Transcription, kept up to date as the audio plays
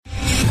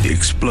The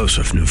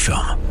explosive new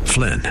film,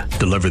 Flynn,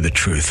 deliver the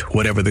truth,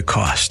 whatever the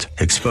cost,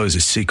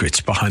 exposes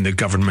secrets behind the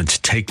government's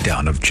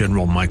takedown of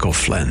General Michael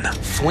Flynn.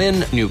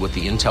 Flynn knew what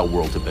the intel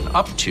world had been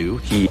up to.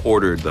 He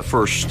ordered the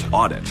first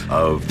audit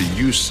of the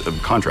use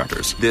of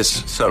contractors.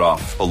 This set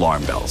off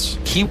alarm bells.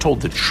 He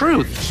told the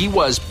truth. He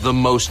was the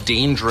most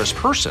dangerous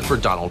person for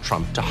Donald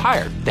Trump to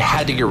hire. They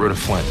had to get rid of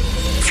Flynn.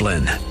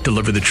 Flynn,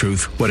 deliver the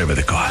truth, whatever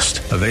the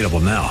cost. Available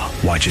now.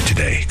 Watch it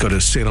today. Go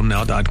to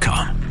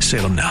salemnow.com.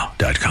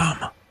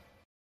 salemnow.com.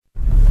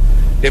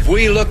 If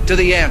we look to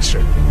the answer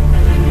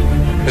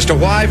as to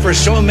why for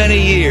so many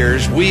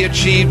years we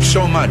achieved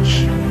so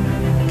much,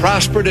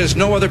 prospered as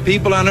no other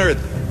people on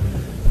earth,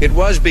 it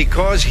was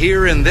because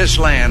here in this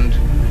land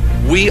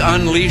we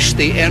unleashed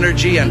the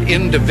energy and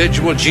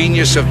individual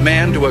genius of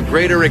man to a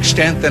greater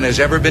extent than has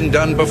ever been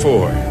done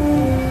before.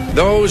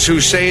 Those who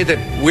say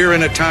that we're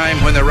in a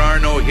time when there are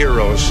no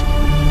heroes,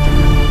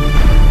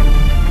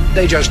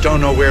 they just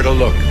don't know where to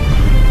look.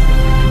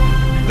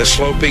 The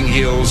sloping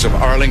hills of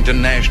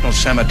Arlington National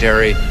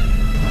Cemetery,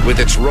 with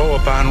its row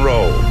upon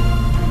row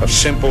of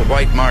simple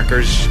white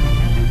markers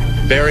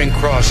bearing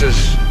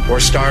crosses or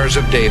stars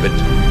of David,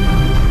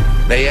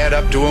 they add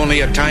up to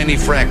only a tiny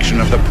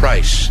fraction of the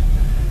price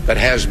that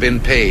has been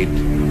paid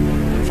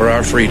for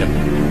our freedom.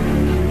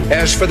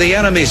 As for the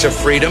enemies of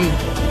freedom,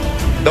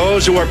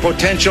 those who are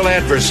potential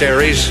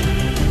adversaries,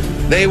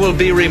 they will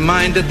be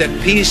reminded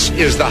that peace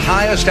is the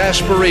highest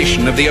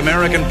aspiration of the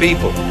American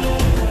people.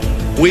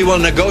 We will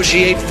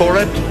negotiate for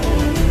it,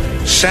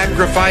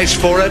 sacrifice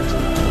for it.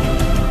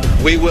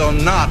 We will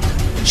not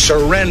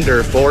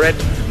surrender for it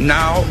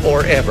now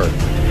or ever.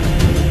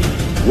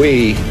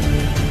 We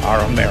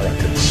are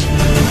Americans.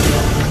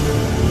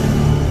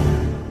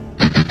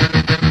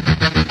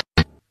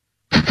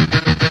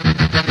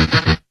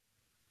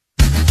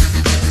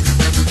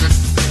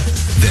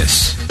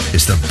 This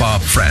is the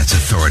Bob Frantz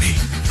Authority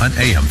on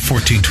AM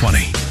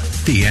 1420.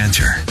 The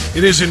Answer.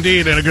 It is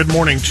indeed, and a good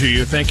morning to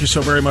you. Thank you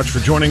so very much for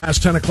joining us.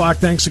 10 o'clock.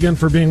 Thanks again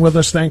for being with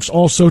us. Thanks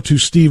also to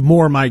Steve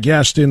Moore, my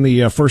guest in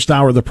the first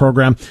hour of the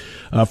program,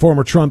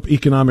 former Trump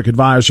economic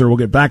advisor. We'll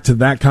get back to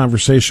that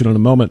conversation in a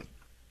moment.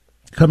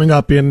 Coming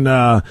up in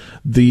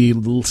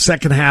the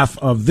second half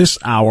of this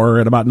hour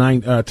at about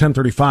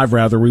 10:35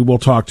 rather, we will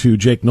talk to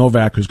Jake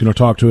Novak, who's going to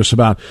talk to us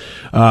about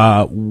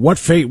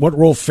what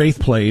role faith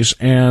plays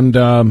and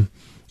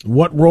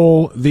what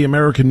role the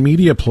American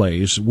media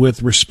plays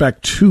with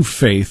respect to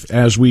faith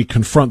as we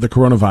confront the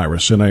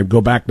coronavirus. And I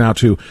go back now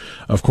to,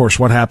 of course,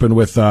 what happened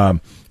with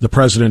the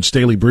president's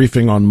daily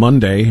briefing on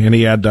Monday, and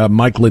he had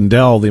Mike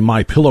Lindell, the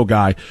My Pillow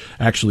guy,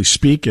 actually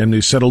speak, and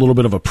he said a little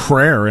bit of a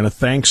prayer and a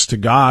thanks to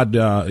God,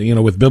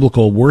 with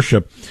biblical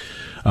worship.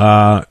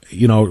 For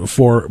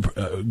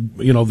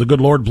the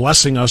good Lord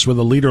blessing us with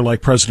a leader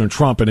like President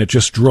Trump, and it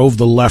just drove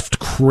the left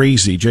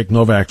crazy. Jake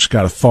Novak's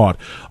got a thought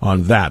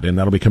on that, and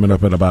that'll be coming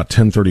up at about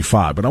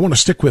 10:35. But I want to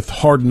stick with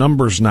hard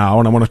numbers now,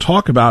 and I want to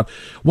talk about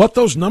what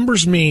those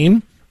numbers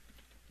mean.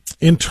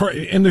 And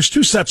there's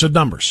two sets of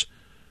numbers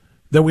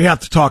that we have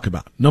to talk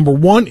about. Number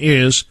one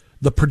is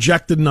the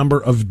projected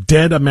number of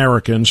dead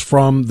Americans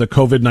from the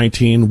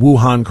COVID-19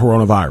 Wuhan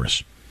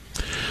coronavirus.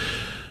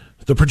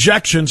 The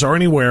projections are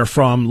anywhere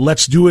from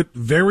let's do it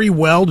very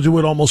well, do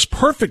it almost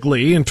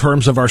perfectly in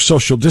terms of our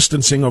social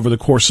distancing over the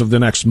course of the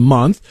next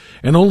month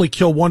and only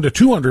kill 100,000 to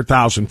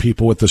 200,000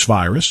 people with this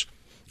virus,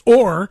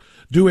 or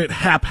do it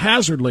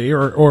haphazardly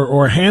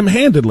or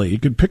ham-handedly. You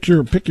could pick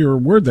your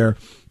word there.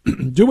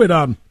 Do it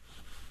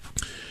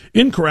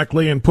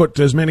incorrectly and put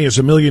as many as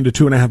 1 million to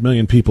 2.5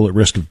 million people at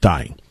risk of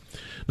dying.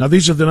 Now,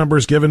 these are the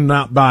numbers given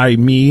not by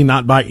me,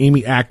 not by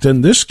Amy Acton.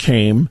 This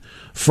came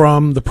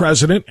from the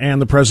president and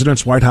the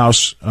president's White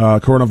House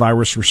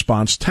coronavirus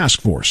response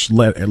task force,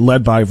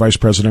 led by Vice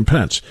President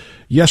Pence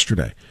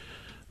yesterday.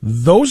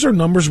 Those are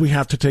numbers we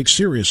have to take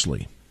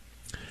seriously,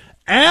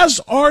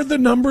 as are the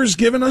numbers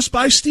given us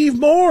by Steve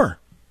Moore,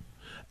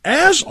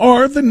 as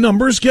are the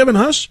numbers given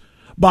us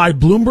by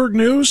Bloomberg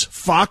News,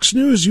 Fox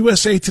News,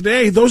 USA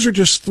Today. Those are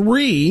just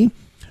three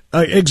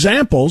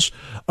examples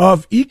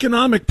of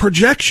economic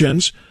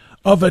projections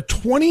of a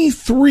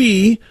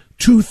 23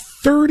 to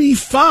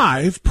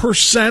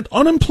 35%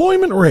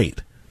 unemployment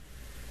rate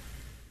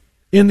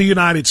in the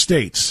United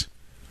States.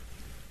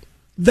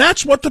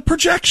 That's what the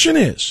projection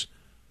is.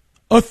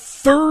 A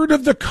third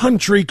of the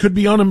country could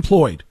be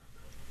unemployed.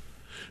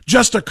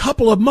 Just a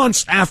couple of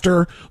months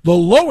after the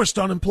lowest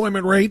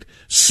unemployment rate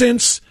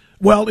since,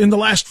 in the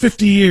last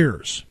 50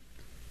 years.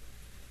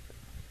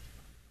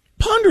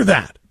 Ponder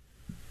that.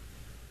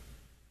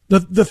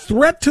 The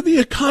threat to the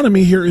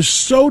economy here is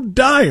so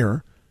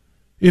dire,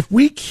 if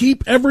we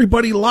keep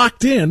everybody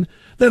locked in,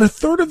 that a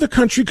third of the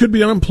country could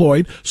be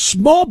unemployed.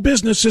 Small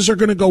businesses are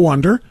going to go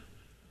under.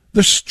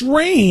 The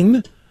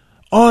strain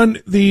on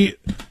the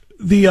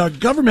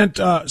government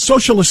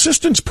social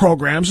assistance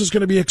programs is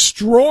going to be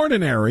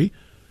extraordinary.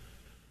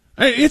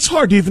 It's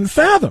hard to even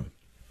fathom.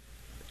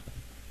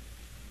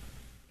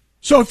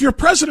 So if you're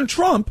President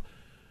Trump,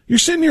 you're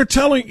sitting here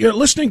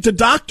listening to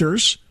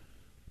doctors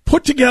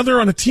put together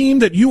on a team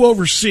that you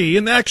oversee,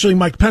 and actually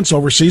Mike Pence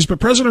oversees, but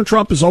President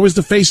Trump is always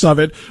the face of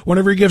it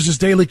whenever he gives his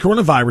daily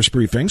coronavirus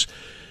briefings.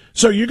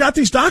 So you got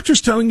these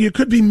doctors telling you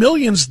could be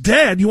millions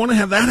dead. You want to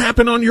have that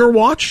happen on your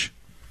watch?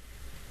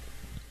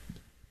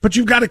 But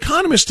you've got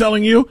economists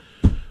telling you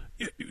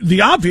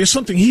the obvious,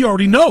 something he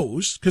already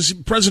knows, because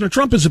President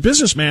Trump is a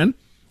businessman,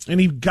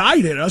 and he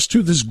guided us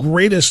to this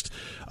greatest,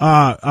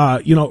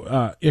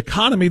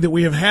 economy that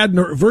we have had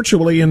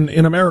virtually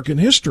in American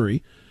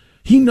history.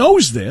 He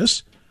knows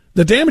this.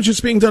 The damage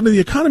that's being done to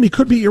the economy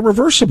could be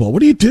irreversible.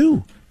 What do you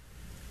do?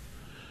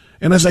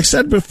 And as I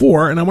said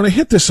before, and I want to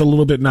hit this a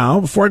little bit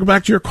now before I go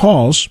back to your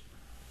calls,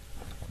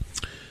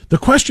 the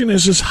question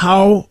is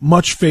how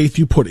much faith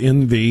you put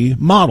in the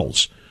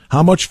models.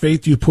 How much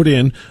faith you put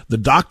in the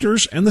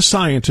doctors and the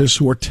scientists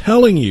who are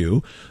telling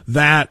you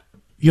that,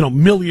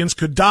 millions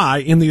could die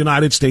in the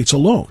United States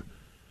alone.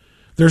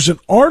 There's an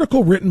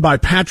article written by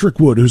Patrick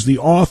Wood, who's the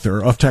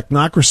author of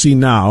Technocracy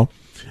Now,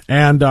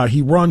 and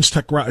he runs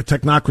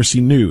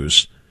Technocracy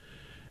News,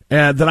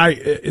 that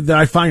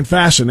I find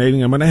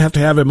fascinating. I'm going to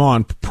have him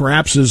on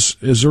perhaps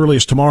as early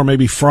as tomorrow,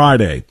 maybe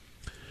Friday.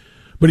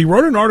 But he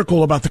wrote an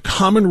article about the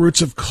common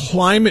roots of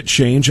climate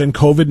change and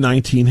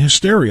COVID-19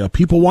 hysteria.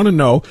 People want to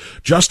know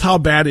just how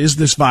bad is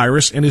this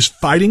virus, and is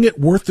fighting it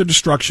worth the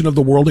destruction of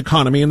the world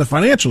economy and the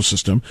financial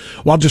system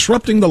while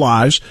disrupting the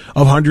lives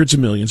of hundreds of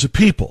millions of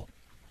people.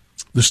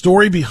 The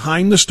story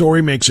behind the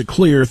story makes it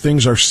clear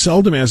things are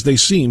seldom as they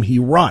seem, he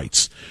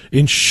writes.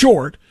 In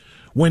short,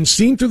 when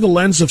seen through the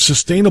lens of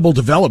sustainable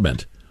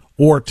development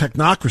or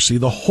technocracy,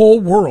 the whole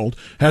world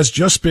has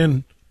just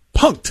been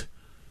punked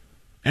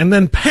and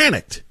then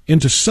panicked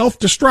into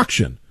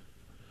self-destruction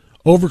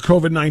over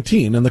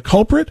COVID-19. And the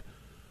culprit?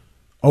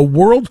 A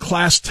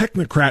world-class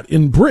technocrat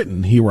in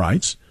Britain, he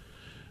writes.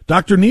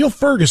 Dr. Neil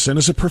Ferguson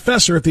is a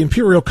professor at the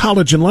Imperial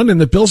College in London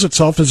that bills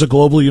itself as a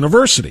global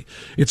university.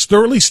 It's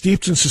thoroughly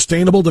steeped in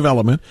sustainable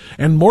development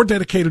and more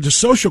dedicated to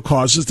social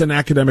causes than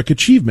academic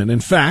achievement.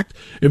 In fact,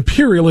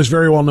 Imperial is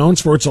very well known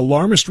for its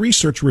alarmist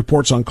research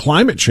reports on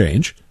climate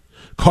change,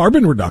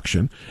 carbon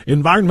reduction,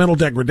 environmental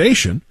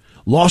degradation,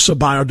 loss of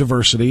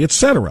biodiversity,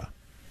 etc.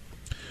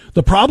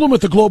 The problem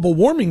with the global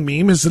warming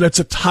meme is that it's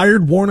a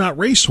tired, worn-out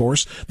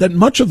racehorse that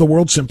much of the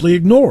world simply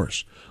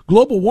ignores.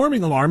 Global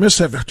warming alarmists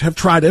have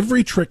tried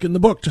every trick in the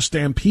book to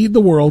stampede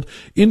the world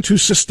into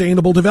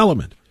sustainable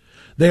development.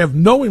 They have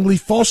knowingly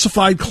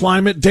falsified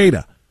climate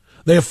data.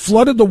 They have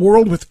flooded the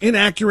world with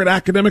inaccurate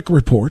academic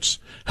reports,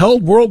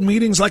 held world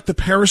meetings like the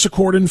Paris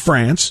Accord in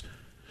France,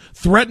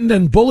 threatened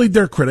and bullied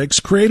their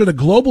critics, created a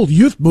global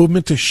youth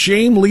movement to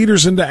shame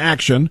leaders into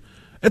action,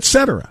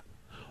 etc.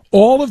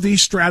 All of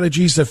these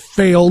strategies have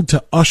failed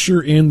to usher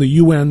in the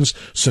UN's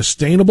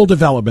sustainable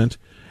development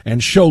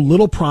and show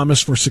little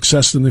promise for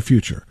success in the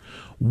future.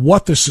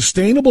 What the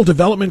sustainable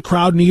development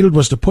crowd needed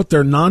was to put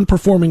their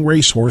non-performing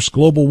racehorse,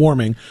 global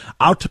warming,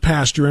 out to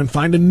pasture and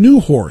find a new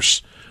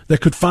horse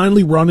that could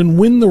finally run and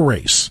win the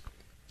race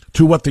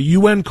to what the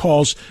UN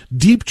calls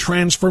deep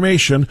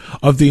transformation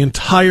of the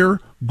entire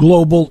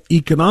global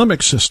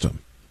economic system.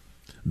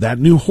 That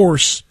new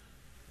horse,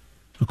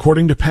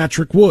 according to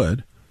Patrick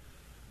Wood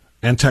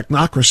and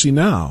Technocracy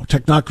Now,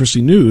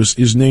 Technocracy News,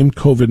 is named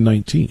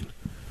COVID-19.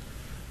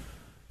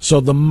 So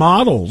the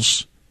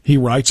models, he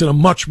writes in a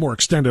much more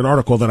extended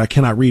article that I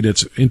cannot read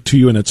to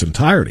you in its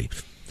entirety,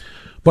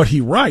 but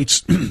he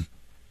writes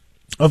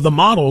of the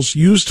models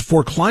used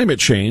for climate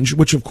change,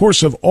 which of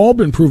course have all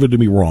been proven to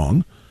be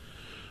wrong,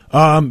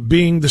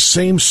 being the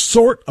same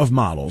sort of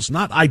models,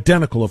 not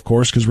identical, of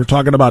course, because we're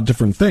talking about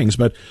different things,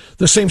 but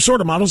the same sort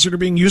of models that are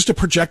being used to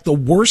project the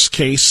worst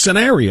case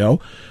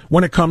scenario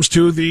when it comes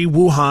to the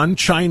Wuhan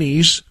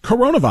Chinese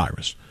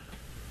coronavirus.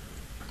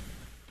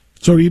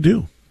 So what do you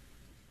do?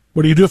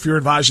 What do you do if you're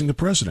advising the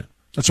president?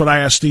 That's what I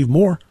asked Steve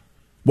Moore.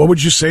 What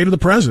would you say to the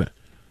president?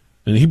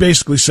 And he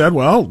basically said,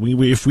 well,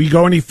 if we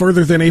go any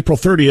further than April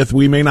 30th,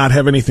 we may not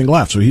have anything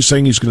left. So he's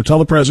saying he's going to tell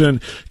the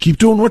president, keep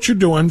doing what you're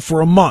doing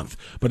for a month.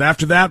 But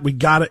after that, we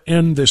got to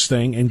end this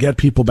thing and get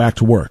people back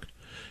to work.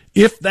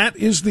 If that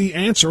is the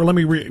answer, let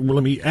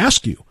me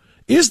ask you,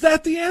 is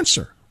that the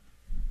answer?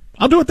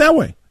 I'll do it that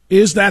way.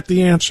 Is that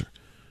the answer?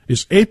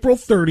 Is April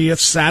 30th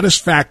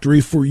satisfactory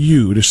for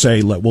you to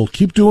say, we'll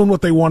keep doing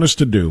what they want us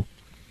to do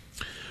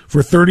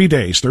for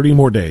 30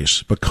 more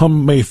days, but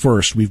come May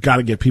 1st, we've got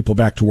to get people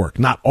back to work.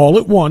 Not all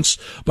at once,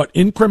 but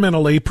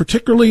incrementally,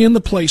 particularly in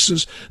the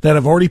places that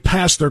have already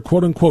passed their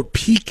quote-unquote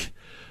peak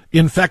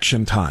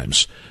infection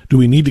times. Do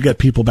we need to get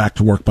people back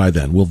to work by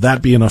then? Will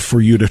that be enough for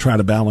you to try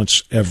to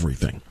balance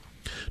everything?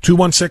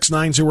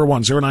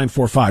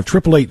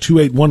 216-901-0945,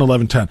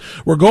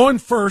 888-281-1110. We're going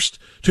first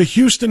to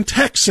Houston,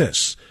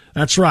 Texas.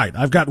 That's right.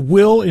 I've got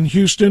Will in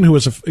Houston, who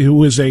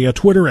is a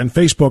Twitter and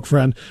Facebook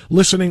friend,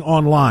 listening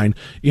online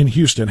in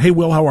Houston. Hey,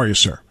 Will, how are you,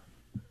 sir?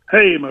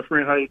 Hey, my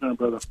friend, how you doing,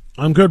 brother?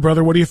 I'm good,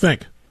 brother. What do you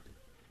think?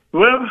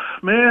 Well,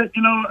 man,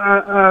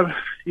 I'm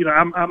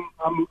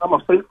a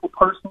faithful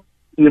person,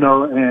 and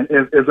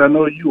as I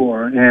know you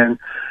are, and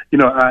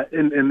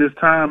in this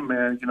time,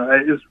 man,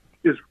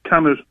 it's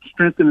kind of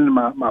strengthening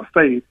my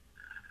faith.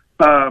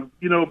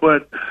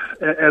 But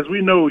as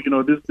we know,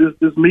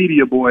 this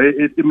media, boy,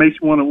 it makes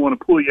you want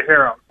to pull your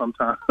hair out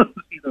sometimes.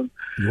 You're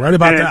right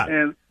about that.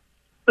 And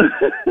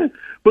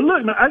but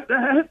look,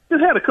 I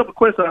just had a couple of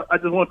questions I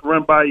just want to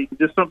run by you,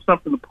 just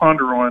something to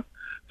ponder on.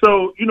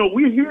 So,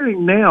 we're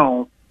hearing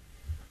now,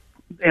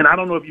 and I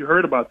don't know if you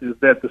heard about this,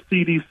 that the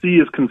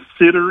CDC is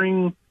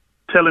considering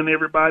telling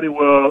everybody,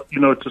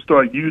 to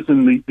start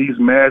using these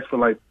masks for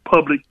like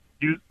public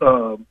use,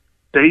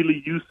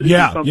 daily usage.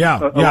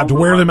 To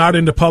wear them out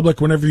into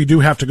public whenever you do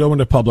have to go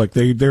into public.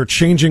 They're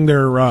changing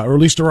their, or at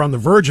least they're on the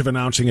verge of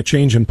announcing a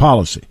change in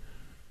policy.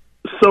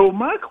 So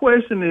my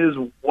question is,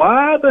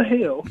 why the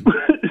hell?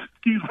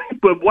 Excuse me,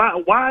 but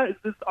why is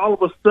this all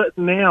of a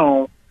sudden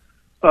now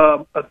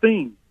a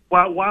thing?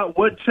 Why?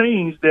 What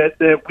changed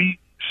that we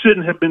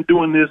shouldn't have been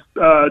doing this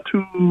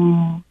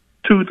 2-3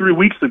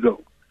 weeks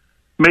ago?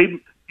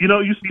 Maybe you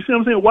see what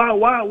I'm saying? Why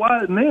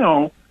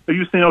now are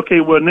you saying,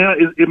 okay, well now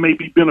it may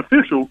be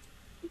beneficial?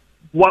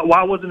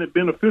 Why wasn't it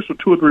beneficial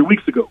 2 or 3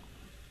 weeks ago?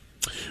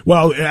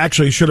 Well,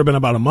 actually, it should have been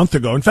about a month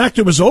ago. In fact,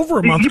 it was over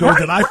a month ago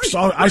that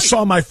I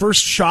saw my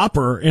first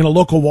shopper in a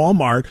local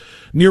Walmart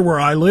near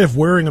where I live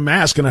wearing a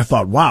mask, and I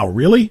thought, wow,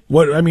 really?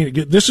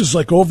 This is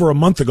like over a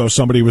month ago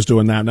somebody was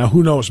doing that. Now,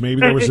 who knows?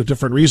 Maybe there was a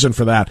different reason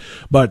for that.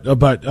 But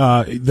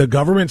the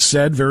government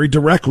said very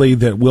directly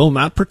that will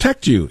not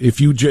protect you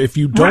if you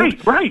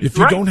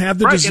don't have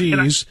the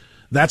disease.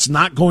 That's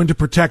not going to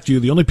protect you.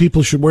 The only people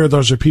who should wear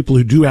those are people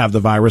who do have the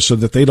virus, so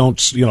that they don't,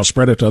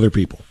 spread it to other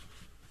people.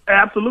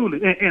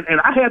 Absolutely,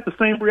 and I had the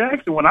same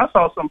reaction when I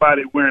saw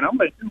somebody wearing it. I'm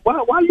like,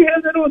 why you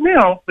have that on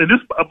now? And this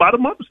about a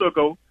month or so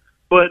ago,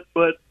 but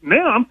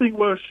now I'm thinking,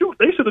 well, shoot,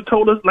 they should have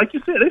told us, like you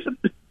said, they should,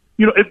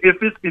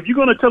 if you're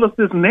going to tell us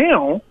this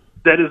now,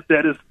 that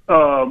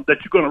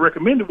you're going to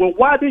recommend it. Well,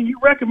 why didn't you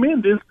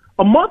recommend this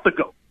a month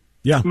ago?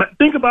 Yeah,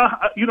 think about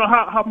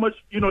how much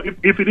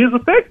if it is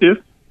effective,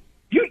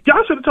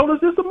 y'all should have told us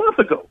this a month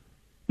ago.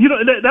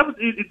 That was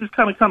it. Just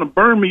kind of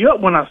burned me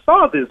up when I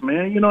saw this,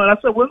 man. And I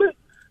said, well,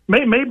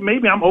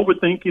 maybe I'm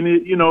overthinking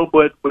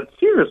it, but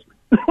seriously,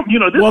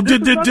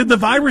 did the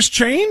virus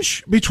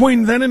change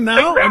between then and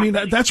now? Exactly. I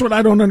mean, that's what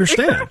I don't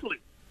understand.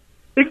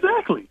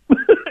 Exactly.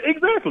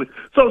 Exactly.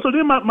 So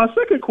then my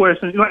second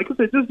question, like I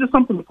said, just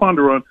something to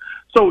ponder on.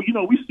 So,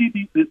 we see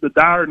the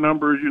dire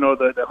numbers,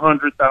 the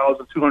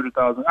 100,000,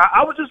 200,000.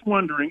 I was just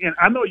wondering, and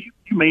I know you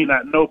may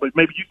not know, but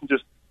maybe you can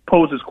just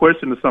pose this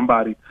question to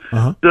somebody.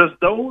 Uh-huh.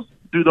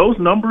 Do those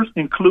numbers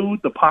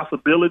include the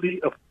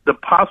possibility of the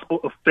possible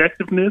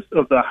effectiveness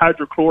of the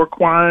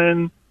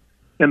hydrochloroquine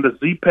and the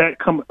Z-Pack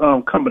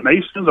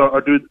combinations, or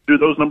do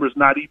those numbers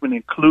not even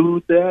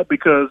include that?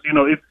 Because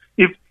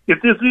if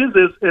this is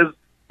as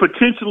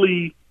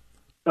potentially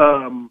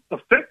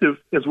effective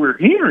as we're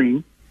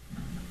hearing,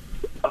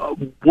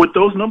 would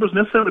those numbers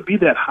necessarily be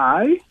that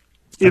high?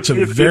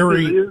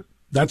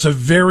 That's a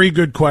very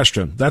good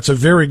question. That's a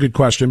very good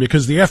question,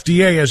 because the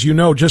FDA, as you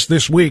know, just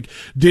this week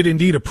did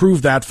indeed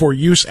approve that for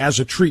use as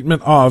a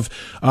treatment of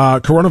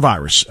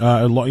coronavirus.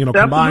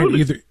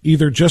 Combined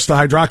either just the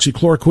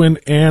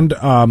hydroxychloroquine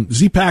and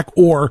Z-Pack,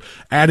 or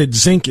added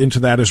zinc into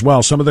that as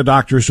well. Some of the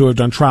doctors who have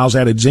done trials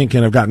added zinc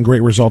and have gotten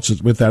great results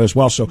with that as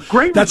well. So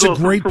that's a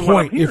great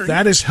point. If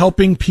that is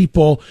helping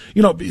people,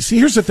 see,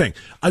 here's the thing.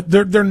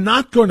 They're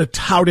not going to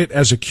tout it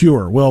as a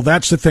cure. Well,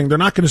 that's the thing. They're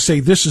not going to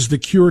say this is the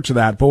cure to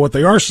that. But what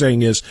they are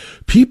saying is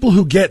people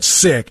who get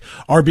sick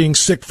are being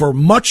sick for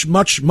much,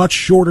 much, much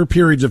shorter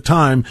periods of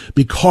time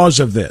because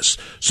of this.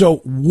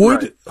 So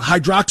would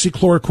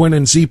hydroxychloroquine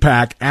and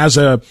Z-Pack as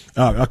a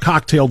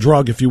cocktail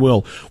drug, if you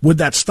will, would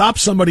that stop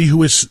somebody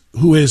who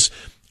is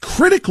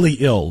critically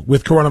ill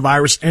with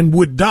coronavirus and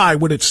would die?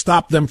 Would it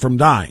stop them from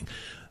dying?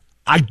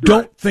 I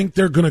don't think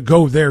they're going to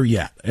go there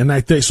yet. And I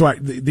think,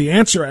 the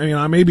answer,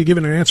 I may be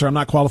giving an answer I'm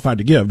not qualified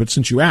to give, but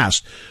since you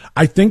asked,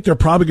 I think they're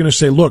probably going to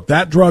say, look,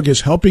 that drug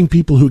is helping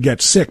people who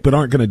get sick but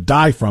aren't going to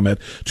die from it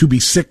to be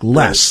sick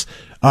less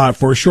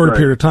for a shorter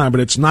period of time, but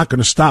it's not going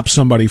to stop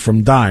somebody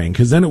from dying,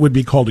 because then it would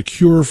be called a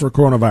cure for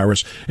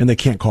coronavirus, and they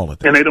can't call it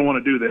that. And they don't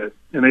want to do that.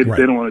 And they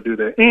don't want to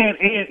do that.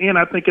 And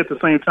I think at the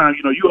same time,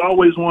 you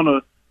always want to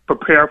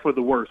prepare for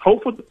the worst.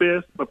 Hope for the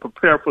best, but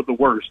prepare for the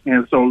worst.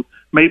 And so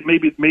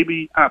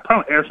maybe I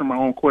probably answered my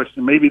own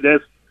question. Maybe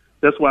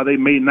that's why they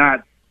may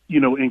not,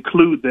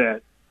 include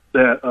that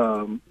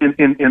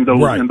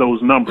in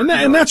those numbers.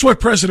 And that's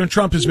what President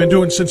Trump has been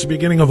doing since the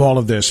beginning of all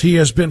of this. He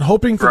has been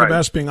hoping for the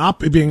best, being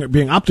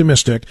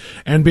optimistic,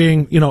 and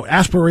being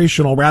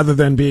aspirational rather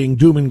than being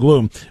doom and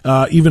gloom.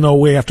 Even though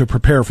we have to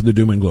prepare for the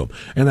doom and gloom,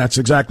 and that's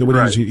exactly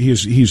what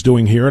he's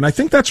doing here. And I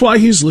think that's why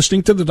he's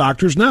listening to the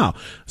doctors now,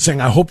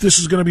 saying, "I hope this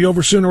is going to be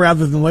over sooner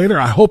rather than later.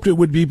 I hoped it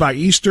would be by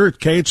Easter.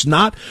 Okay, it's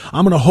not.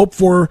 I'm going to hope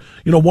for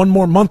one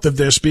more month of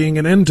this being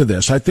an end to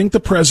this." I think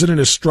the president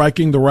is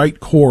striking the right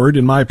chord,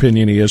 in my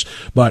opinion. He is.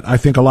 But I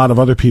think a lot of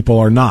other people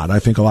are not. I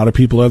think a lot of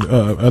people,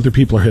 other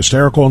people are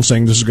hysterical and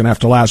saying this is going to have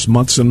to last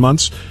months and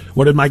months.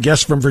 What did my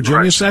guest from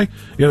Virginia say?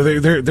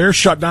 They're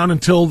shut down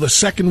until the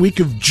second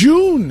week of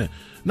June,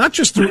 not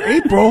just through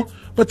April,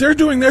 but they're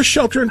doing their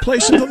shelter in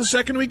place until the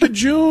second week of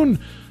June.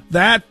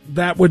 That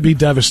would be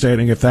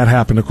devastating if that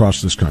happened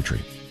across this country.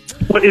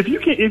 Well, if you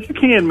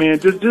can, man,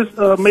 just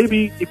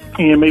maybe if you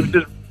can, maybe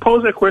just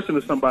pose that question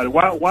to somebody.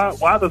 Why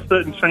the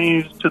sudden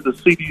change to the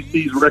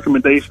CDC's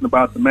recommendation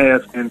about the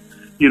mask? And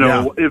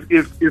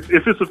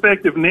if it's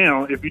effective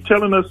now, if you're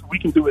telling us we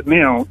can do it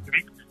now,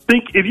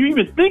 if you're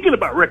even thinking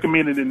about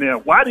recommending it now,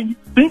 why didn't you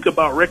think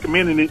about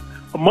recommending it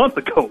a month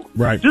ago?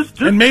 Right.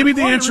 And maybe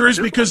the answer is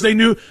because they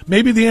knew.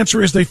 Maybe the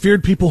answer is they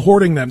feared people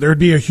hoarding them. There would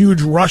be a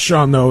huge rush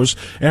on those,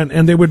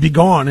 and they would be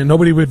gone, and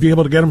nobody would be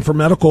able to get them for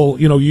medical,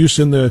 use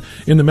in the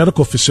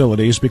medical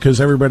facilities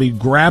because everybody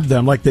grabbed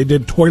them like they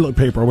did toilet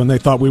paper when they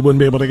thought we wouldn't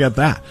be able to get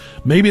that.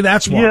 Maybe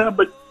that's why. Yeah,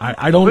 but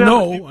I don't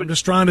know. I'm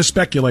just trying to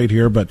speculate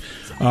here, but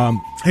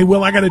hey,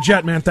 Will, I got a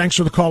jet, man. Thanks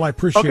for the call. I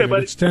appreciate it.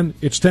 Buddy. It's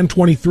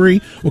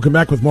 10:23. We'll come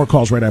back with more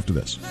calls right after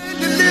this.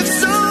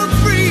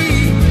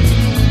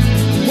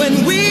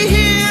 When we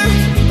hear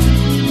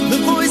the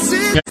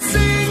voices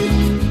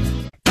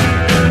sing.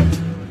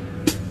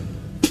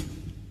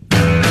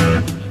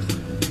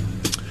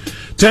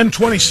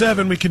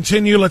 $10:27. We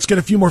continue. Let's get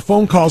a few more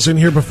phone calls in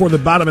here before the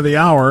bottom of the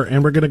hour,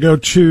 and we're going to go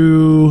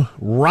to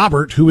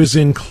Robert, who is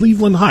in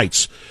Cleveland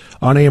Heights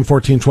on AM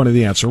 1420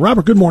 The Answer.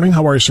 Robert, good morning.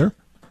 How are you, sir?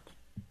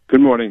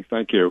 Good morning.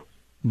 Thank you.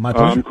 My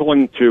pleasure. I'm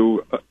calling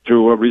to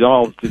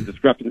resolve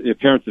the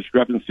apparent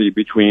discrepancy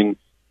between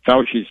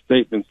Fauci's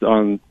statements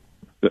on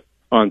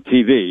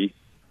TV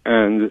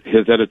and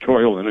his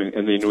editorial in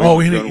the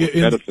New England Journal of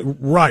Medicine.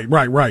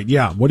 Right.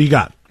 Yeah. What do you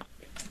got?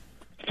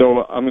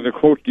 So I'm going to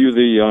quote you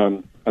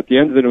at the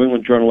end of the New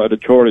England Journal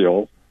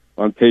editorial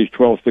on page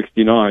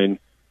 1269.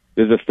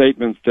 There's a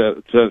statement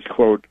that says,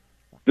 quote,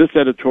 "This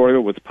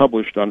editorial was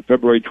published on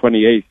February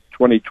 28,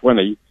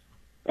 2020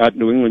 at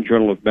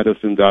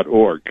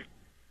newenglandjournalofmedicine.org."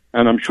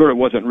 And I'm sure it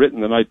wasn't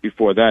written the night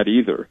before that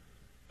either.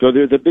 So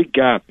there's a big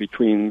gap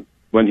between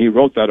when he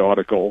wrote that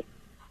article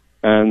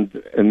and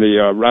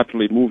the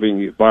rapidly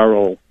moving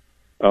viral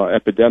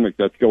epidemic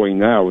that's going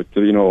now. It's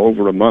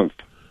over a month.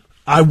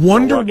 I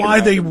wonder why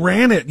they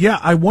ran it. Yeah,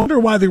 I wonder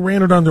why they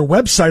ran it on their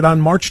website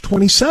on March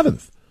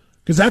 27th.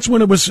 Because that's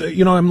when it was,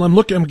 I'm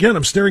looking, again,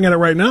 I'm staring at it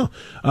right now.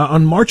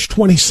 On March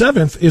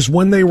 27th is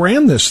when they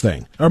ran this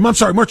thing. I'm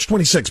sorry, March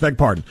 26th, beg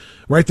pardon.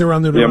 Right there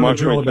on the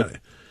Journal of Medicine.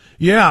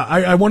 Yeah,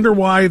 I wonder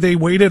why they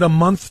waited a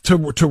month to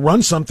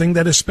run something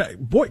that is,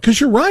 because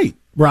you're right,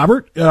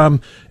 Robert.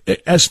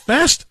 As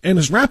fast and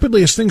as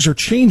rapidly as things are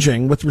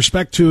changing with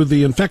respect to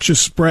the infection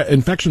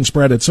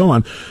spread and so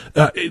on,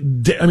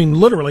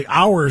 literally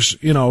hours,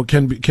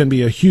 can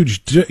be a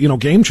huge,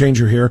 game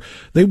changer here.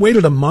 They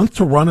waited a month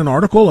to run an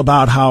article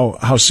about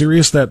how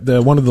serious that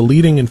one of the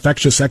leading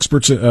infectious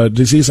experts,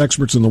 disease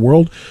experts in the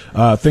world,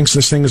 thinks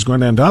this thing is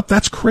going to end up.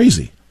 That's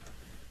crazy.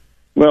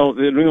 Well,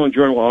 the New England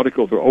Journal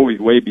articles are always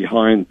way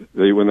behind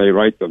when they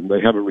write them.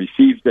 They have a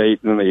receive date,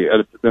 and then they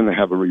edit, then they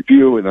have a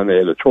review, and then they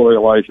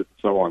editorialize it,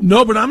 and so on.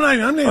 No, but I'm not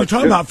even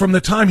talking about from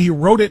the time he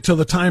wrote it till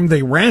the time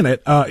they ran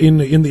it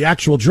in the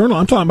actual journal.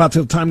 I'm talking about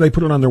till the time they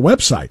put it on their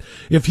website.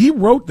 If he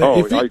wrote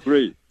that, I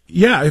agree.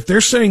 Yeah, if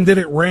they're saying that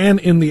it ran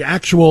in the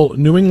actual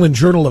New England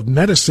Journal of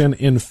Medicine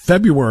in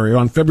February,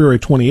 on February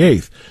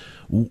 28th,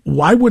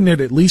 why wouldn't it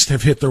at least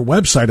have hit their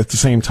website at the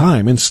same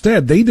time?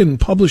 Instead, they didn't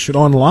publish it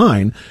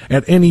online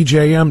at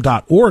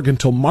nejm.org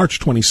until March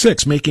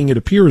 26, making it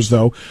appear as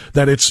though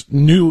that it's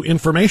new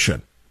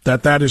information.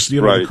 That is,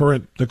 right.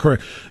 the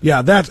current.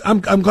 Yeah,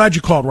 I'm glad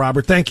you called,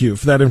 Robert. Thank you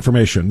for that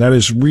information. That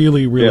is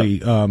really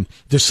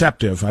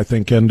deceptive, I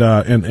think, and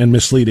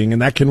misleading,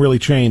 and that can really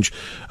change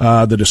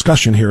the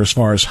discussion here as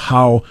far as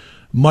how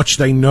much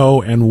they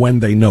know and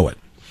when they know it.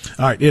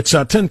 All right, it's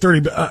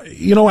 10:30.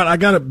 You know what? I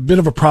got a bit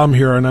of a problem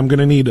here, and I'm going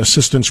to need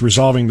assistance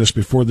resolving this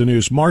before the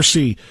news.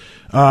 Marcy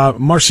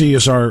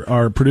is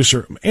our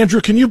producer.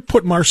 Andrew, can you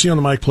put Marcy on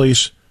the mic,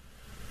 please?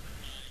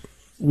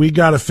 We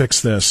got to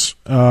fix this.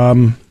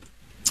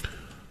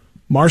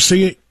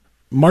 Marcy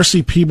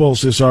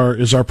Peebles is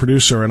our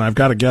producer, and I've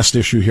got a guest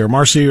issue here.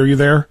 Marcy, are you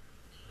there?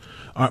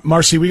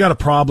 Marcy, we got a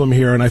problem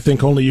here, and I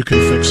think only you can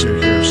fix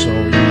it here. So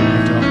you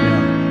have to help me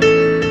out.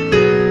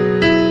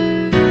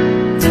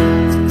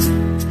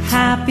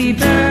 Happy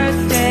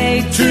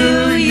birthday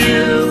to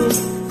you.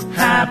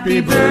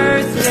 Happy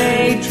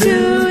birthday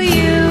to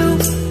you.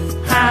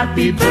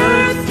 Happy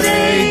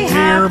birthday,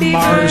 happy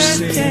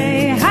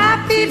birthday,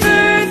 happy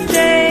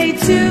birthday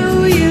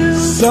to you.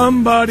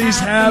 Somebody's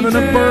having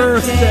a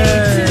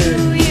birthday.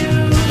 To you.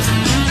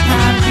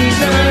 Happy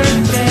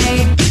birthday.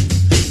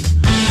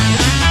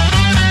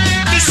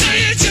 They say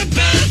it's your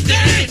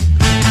birthday.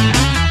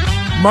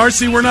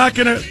 Marcy, we're not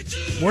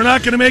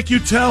gonna make you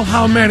tell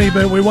how many,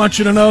 but we want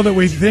you to know that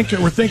we're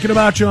thinking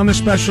about you on this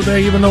special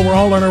day, even though we're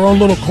all in our own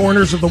little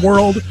corners of the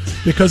world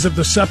because of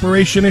the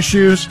separation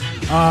issues.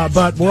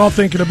 But we're all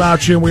thinking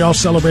about you, and we all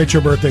celebrate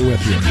your birthday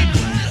with you.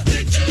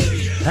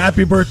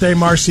 Happy birthday,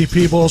 Marcy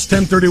Peebles.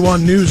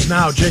 10:31 News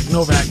Now. Jake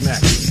Novak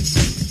next.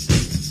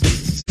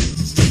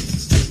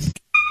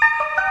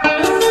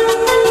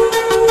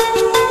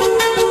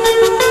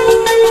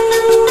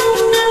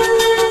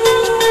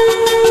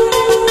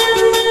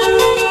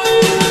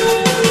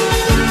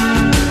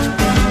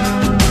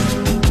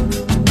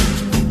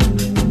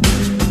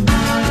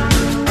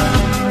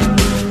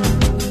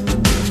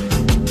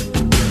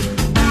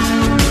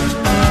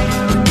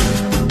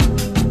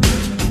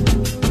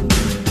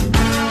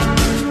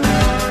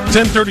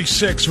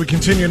 10:36. We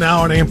continue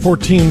now on AM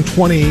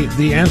 1420,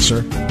 The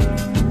Answer.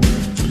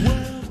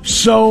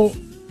 So,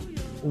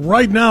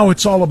 right now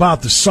it's all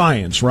about the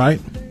science,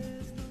 right?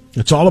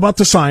 It's all about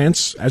the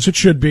science, as it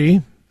should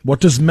be. What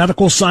does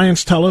medical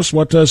science tell us?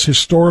 What does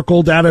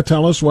historical data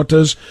tell us? What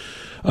does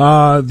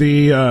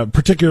the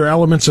particular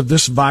elements of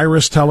this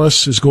virus tell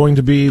us is going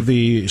to be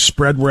the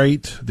spread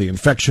rate, the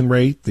infection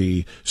rate,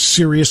 the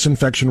serious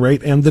infection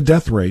rate, and the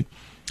death rate?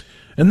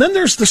 And then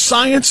there's the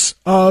science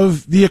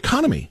of the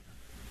economy.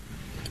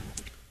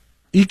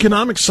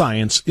 Economic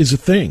science is a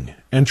thing,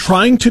 and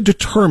trying to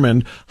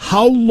determine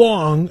how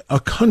long a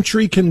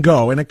country can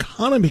go, an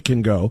economy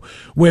can go,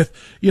 with,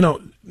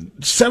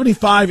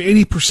 75,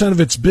 80% of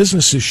its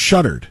businesses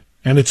shuttered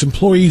and its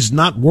employees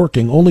not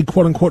working, only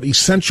quote-unquote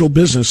essential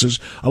businesses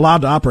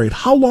allowed to operate.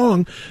 How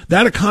long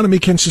that economy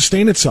can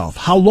sustain itself,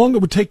 how long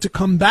it would take to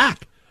come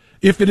back,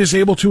 if it is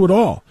able to at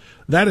all.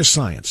 That is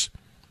science.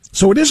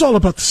 So it is all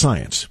about the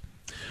science.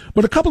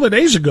 But a couple of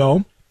days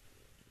ago,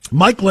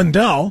 Mike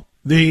Lindell,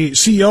 the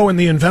CEO and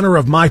the inventor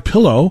of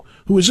MyPillow,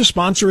 who is a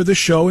sponsor of this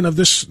show and of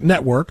this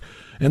network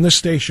and this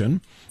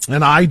station,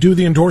 and I do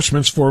the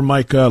endorsements for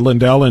Mike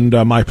Lindell and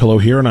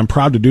MyPillow here, and I'm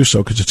proud to do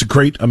so because it's a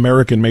great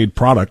American-made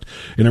product,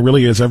 and it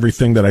really is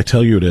everything that I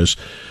tell you it is.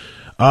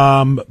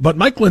 But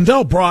Mike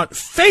Lindell brought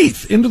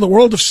faith into the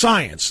world of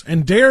science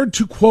and dared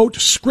to quote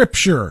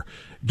Scripture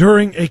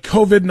during a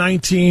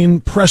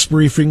COVID-19 press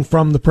briefing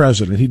from the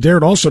president. He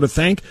dared also to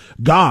thank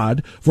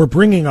God for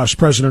bringing us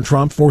President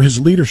Trump for his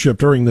leadership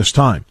during this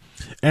time.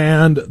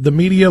 And the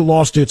media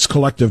lost its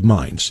collective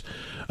minds.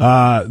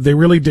 They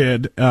really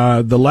did.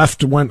 The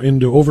left went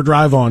into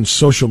overdrive on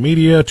social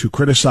media to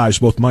criticize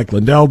both Mike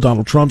Lindell,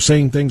 Donald Trump,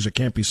 saying things that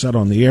can't be said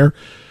on the air.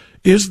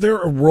 Is there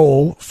a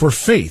role for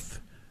faith?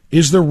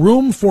 Is there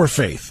room for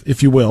faith,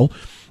 if you will,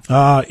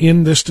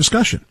 in this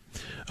discussion?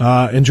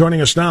 And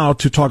joining us now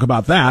to talk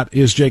about that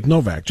is Jake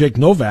Novak. Jake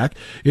Novak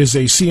is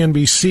a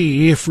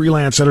CNBC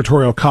freelance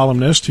editorial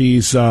columnist.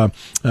 He's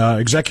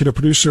executive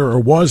producer, or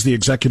was the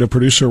executive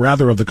producer,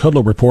 rather, of the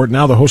Kudlow Report,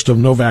 now the host of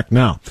Novak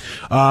Now.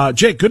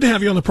 Jake, good to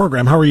have you on the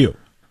program. How are you?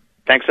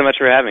 Thanks so much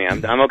for having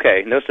me. I'm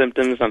okay. No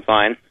symptoms. I'm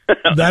fine.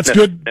 That's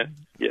good.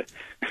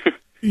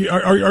 Yeah.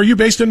 Are you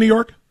based in New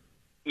York?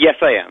 Yes,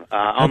 I am.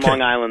 On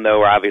Long Island, though,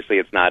 where obviously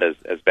it's not as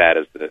bad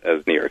as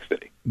New York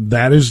City.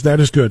 That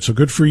is good. So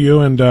good for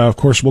you, and of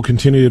course we'll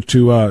continue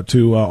to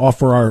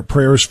offer our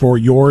prayers for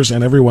yours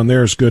and everyone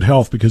there's good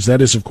health, because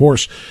that is, of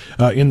course,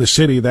 in the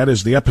city, that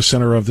is the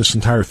epicenter of this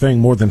entire thing.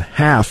 More than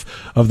half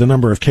of the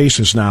number of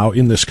cases now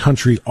in this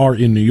country are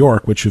in New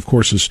York, which of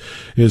course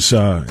is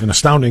an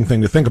astounding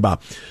thing to think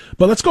about.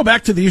 But let's go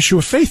back to the issue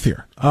of faith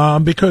here,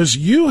 because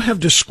you have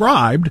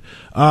described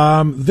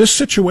this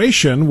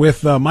situation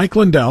with Mike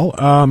Lindell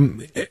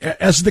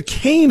as the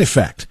Cain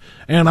effect,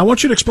 and I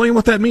want you to explain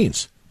what that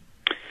means.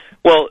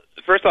 Well,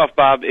 first off,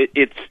 Bob,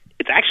 it's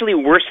actually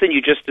worse than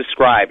you just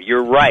described.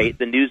 You're right.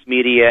 The news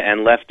media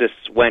and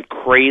leftists went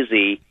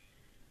crazy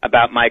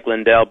about Mike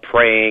Lindell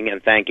praying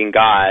and thanking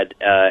God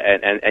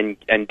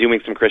and doing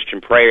some Christian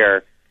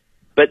prayer.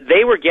 But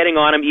they were getting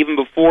on him even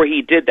before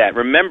he did that.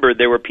 Remember,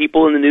 there were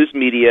people in the news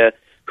media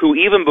who,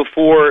 even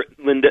before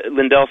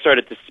Lindell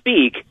started to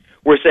speak,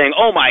 were saying,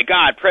 "Oh my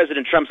God,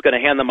 President Trump's going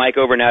to hand the mic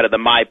over now to the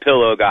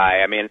MyPillow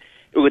guy." I mean,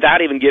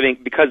 without even giving,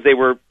 because they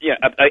were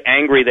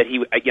angry that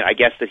he, I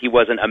guess that he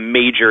wasn't a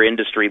major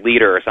industry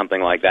leader or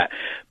something like that.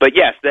 But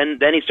yes, then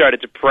he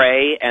started to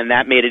pray, and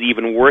that made it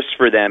even worse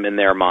for them in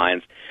their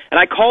minds. And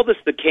I call this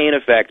the Cain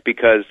effect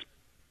because,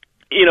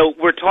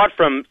 we're taught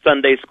from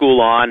Sunday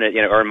school on,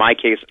 or in my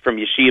case, from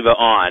yeshiva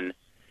on,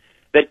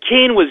 that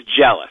Cain was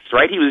jealous,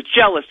 right? He was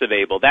jealous of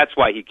Abel. That's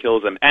why he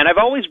kills him. And I've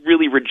always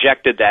really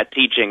rejected that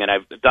teaching, and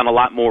I've done a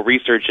lot more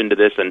research into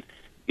this, and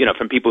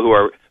from people who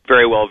are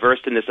very well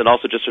versed in this, and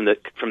also just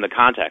from the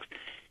context.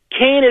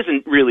 Cain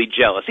isn't really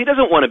jealous. He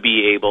doesn't want to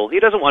be Abel. He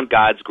doesn't want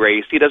God's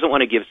grace. He doesn't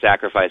want to give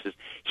sacrifices.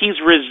 He's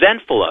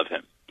resentful of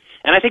him.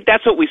 And I think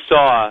that's what we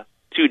saw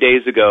 2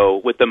 days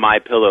ago with the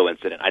MyPillow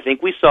incident. I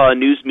think we saw a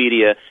news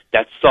media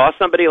that saw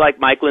somebody like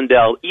Mike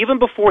Lindell, even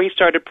before he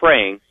started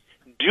praying,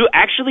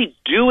 actually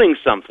doing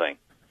something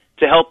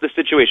to help the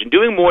situation,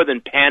 doing more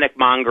than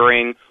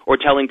panic-mongering or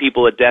telling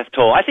people a death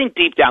toll. I think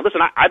deep down, listen,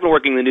 I've been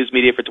working in the news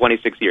media for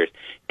 26 years.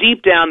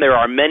 Deep down, there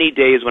are many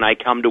days when I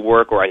come to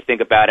work or I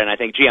think about it and I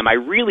think, gee, am I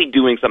really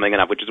doing something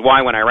enough? Which is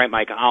why when I write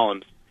my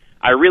columns,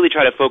 I really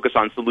try to focus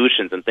on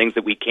solutions and things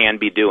that we can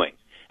be doing,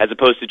 as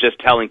opposed to just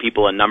telling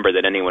people a number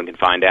that anyone can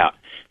find out.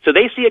 So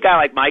they see a guy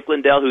like Mike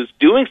Lindell who's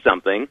doing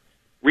something,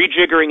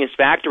 rejiggering his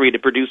factory to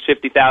produce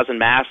 50,000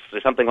 masks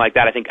or something like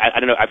that. I think I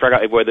don't know. I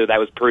forgot whether that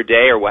was per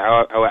day or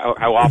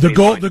how often.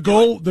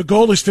 The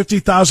goal is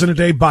 50,000 a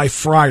day by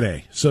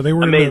Friday. So they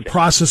were in the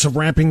process of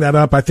ramping that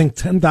up. I think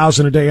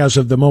 10,000 a day as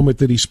of the moment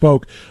that he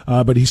spoke.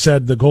 But he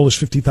said the goal is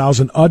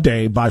 50,000 a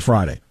day by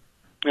Friday.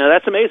 Now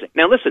that's amazing.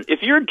 Now listen, if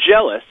you're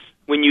jealous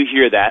when you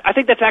hear that, I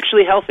think that's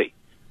actually healthy.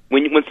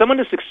 When someone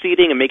is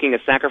succeeding and making a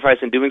sacrifice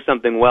and doing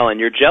something well, and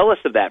you're jealous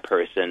of that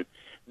person,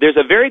 there's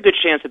a very good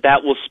chance that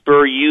that will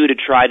spur you to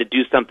try to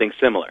do something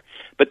similar.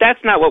 But that's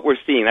not what we're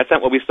seeing. That's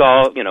not what we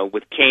saw,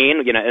 with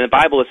Cain. And the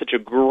Bible is such a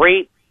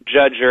great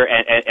judger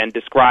and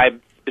describes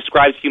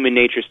human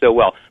nature so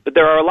well. But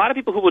there are a lot of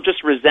people who will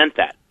just resent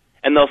that.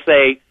 And they'll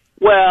say,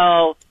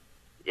 well,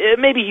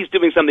 maybe he's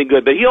doing something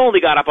good, but he only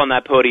got up on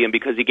that podium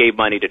because he gave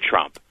money to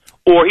Trump.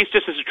 Or he's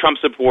just as a Trump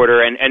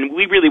supporter, and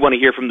we really want to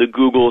hear from the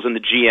Googles and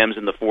the GMs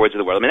and the Fords of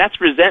the world. I mean, that's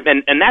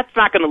resentment, and that's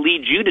not going to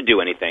lead you to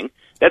do anything.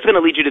 That's going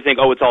to lead you to think,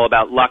 oh, it's all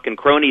about luck and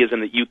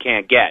cronyism that you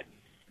can't get.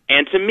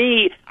 And to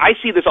me, I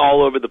see this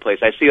all over the place.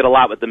 I see it a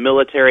lot with the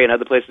military and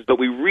other places, but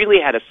we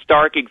really had a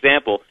stark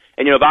example.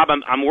 And, Bob,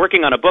 I'm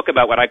working on a book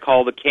about what I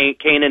call the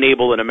Cain and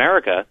Abel in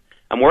America.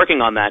 I'm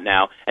working on that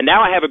now. And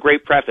now I have a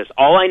great preface.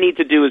 All I need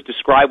to do is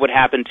describe what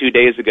happened 2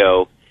 days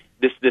ago,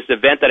 this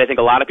event that I think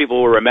a lot of people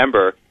will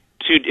remember,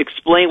 to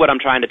explain what I'm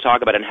trying to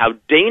talk about and how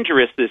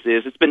dangerous this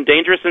is. It's been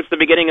dangerous since the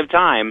beginning of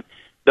time.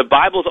 The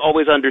Bible's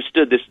always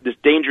understood this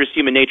dangerous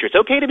human nature. It's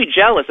okay to be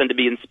jealous and to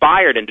be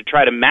inspired and to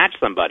try to match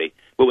somebody,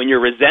 but when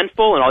you're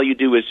resentful and all you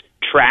do is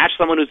trash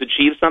someone who's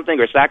achieved something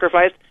or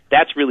sacrificed,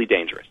 that's really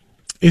dangerous.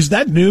 Is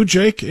that new,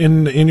 Jake,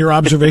 in your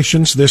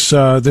observations, this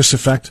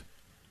effect?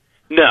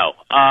 No.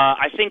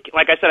 I think,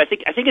 like I said, I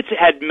think it's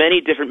had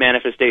many different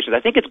manifestations. I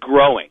think it's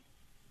growing.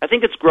 I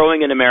think it's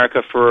growing in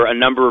America for a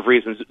number of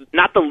reasons,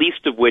 not the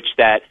least of which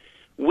that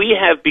we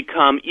have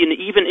become,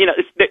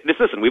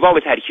 listen, we've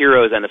always had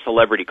heroes and a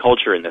celebrity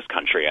culture in this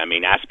country. I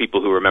mean, ask people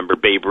who remember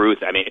Babe Ruth.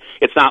 I mean,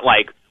 it's not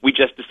like we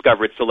just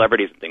discovered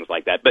celebrities and things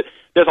like that, but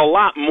there's a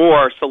lot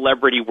more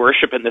celebrity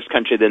worship in this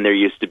country than there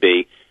used to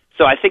be.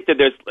 So I think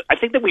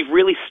that we've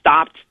really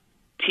stopped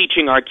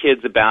teaching our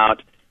kids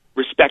about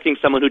respecting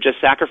someone who just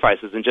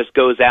sacrifices and just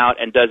goes out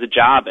and does a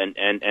job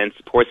and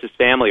supports his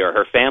family or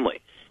her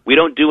family. We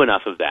don't do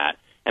enough of that.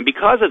 And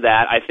because of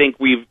that, I think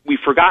we've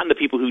forgotten the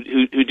people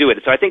who do it.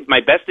 So I think my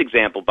best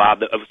example,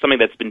 Bob, of something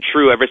that's been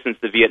true ever since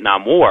the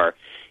Vietnam War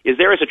is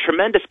there is a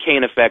tremendous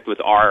Cain effect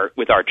with our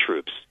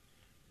troops.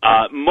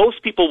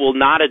 Most people will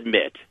not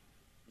admit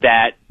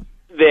that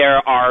there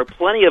are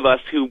plenty of us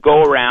who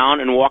go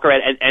around and walk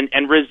around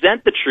and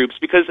resent the troops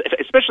because,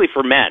 especially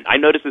for men, I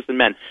notice this in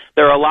men,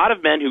 there are a lot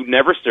of men who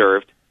never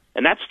served,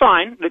 and that's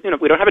fine. We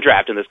don't have a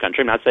draft in this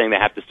country. I'm not saying they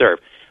have to serve.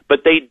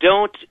 But they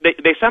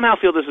somehow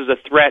feel this is a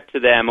threat to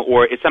them,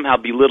 or it somehow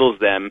belittles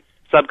them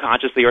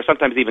subconsciously or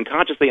sometimes even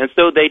consciously, and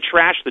so they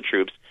trash the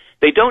troops.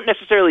 They don't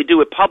necessarily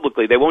do it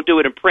publicly. They won't do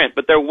it in print.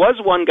 But there was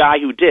one guy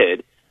who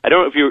did. I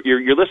don't know if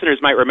your listeners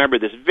might remember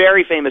this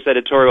very famous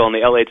editorial in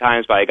the L.A.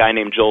 Times by a guy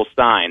named Joel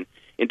Stein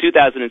in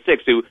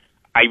 2006, who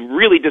I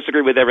really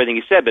disagree with everything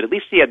he said, but at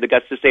least he had the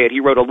guts to say it. He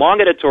wrote a long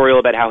editorial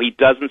about how he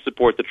doesn't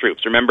support the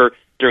troops. Remember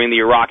during the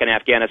Iraq and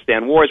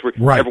Afghanistan wars where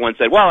everyone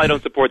said, well, I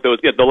don't support those.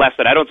 The left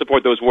said, I don't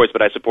support those wars,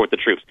 but I support the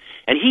troops.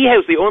 And he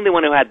was the only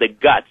one who had the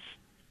guts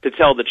to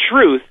tell the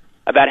truth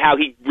about how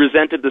he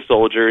resented the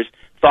soldiers,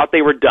 thought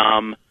they were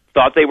dumb,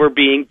 thought they were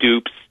being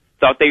dupes,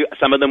 thought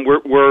some of them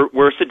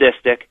were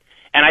sadistic.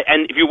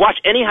 And if you watch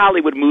any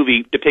Hollywood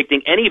movie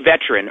depicting any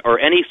veteran or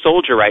any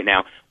soldier right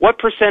now, what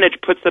percentage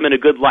puts them in a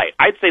good light?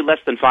 I'd say less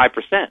than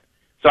 5%.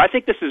 So I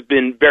think this has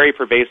been very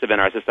pervasive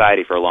in our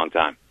society for a long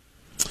time.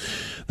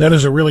 That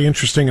is a really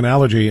interesting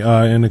analogy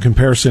in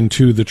comparison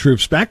to the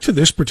troops. Back to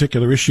this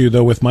particular issue,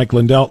 though, with Mike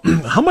Lindell.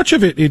 How much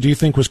of it do you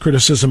think was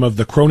criticism of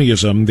the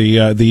cronyism,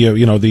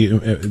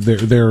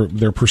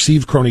 their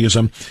perceived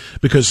cronyism?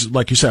 Because,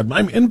 like you said,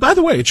 and by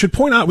the way, we should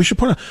point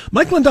out,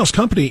 Mike Lindell's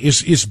company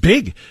is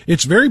big.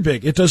 It's very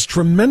big. It does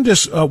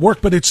tremendous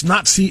work, but it's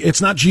not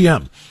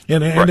GM,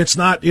 and it's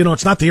not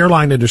it's not the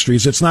airline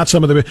industries. It's not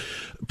some of the.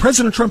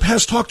 President Trump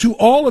has talked to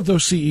all of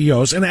those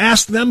CEOs and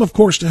asked them, of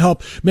course, to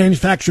help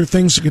manufacture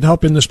things that could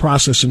help in this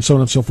process and so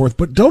on and so forth.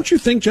 But don't you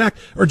think, Jake,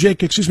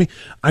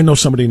 I know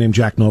somebody named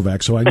Jack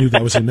Novak, so I knew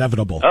that was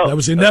inevitable. That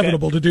was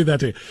inevitable to do that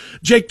to you.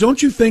 Jake,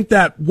 don't you think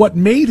that what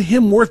made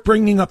him worth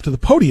bringing up to the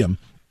podium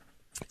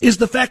is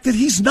the fact that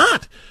he's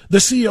not the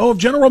CEO of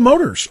General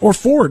Motors or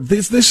Ford?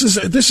 This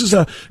is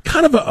a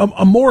kind of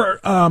a more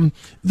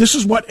this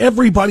is what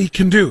everybody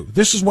can do.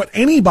 This is what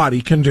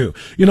anybody can do.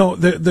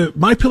 The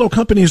My Pillow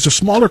company is a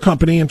smaller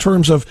company in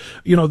terms of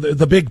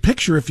the big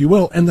picture, if you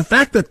will. And the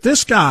fact that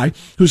this guy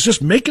who's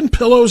just making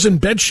pillows and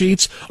bed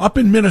sheets up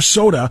in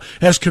Minnesota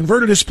has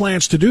converted his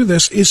plans to do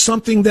this is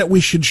something that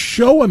we should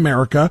show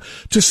America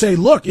to say,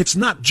 look, it's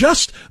not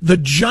just the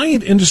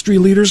giant industry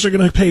leaders that are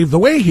going to pave the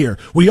way here.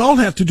 We all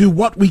have to do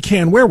what we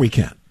can where we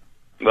can.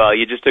 Well,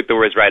 you just took the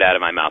words right out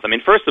of my mouth. I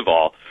mean, first of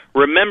all,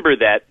 remember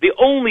that the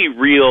only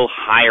real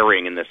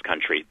hiring in this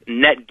country,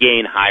 net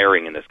gain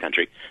hiring in this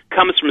country,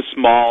 comes from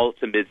small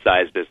to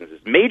mid-sized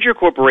businesses. Major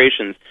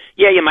corporations,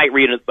 you might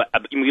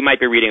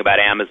be reading about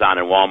Amazon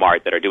and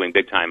Walmart that are doing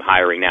big-time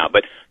hiring now,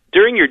 but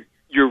during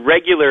your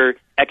regular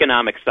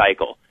economic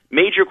cycle,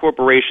 major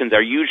corporations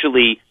are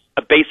usually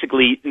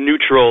basically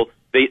neutral.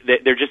 They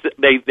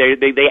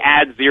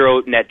add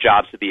zero net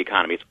jobs to the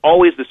economy. It's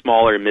always the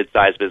smaller and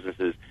mid-sized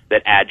businesses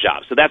that add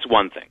jobs. So that's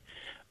one thing.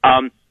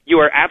 You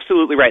are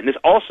absolutely right. And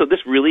this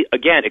really,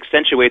 again,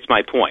 accentuates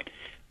my point.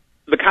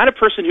 The kind of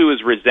person who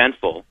is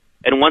resentful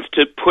and wants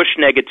to push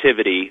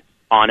negativity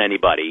on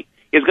anybody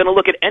is going to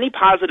look at any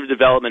positive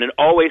development and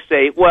always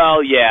say,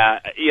 well, yeah,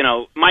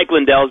 Mike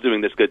Lindell's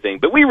doing this good thing,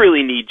 but we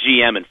really need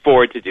GM and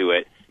Ford to do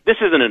it. This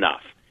isn't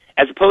enough.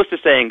 As opposed to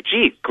saying,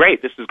 gee,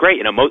 great, this is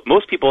great.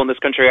 Most people in this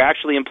country are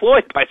actually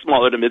employed by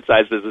smaller to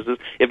mid-sized businesses.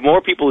 If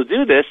more people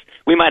do this,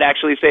 we might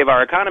actually save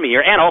our economy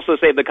here and also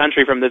save the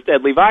country from this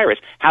deadly virus.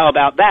 How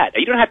about that?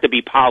 You don't have to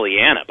be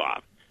Pollyanna,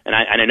 Bob. And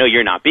I know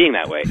you're not being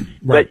that way.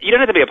 Right. But you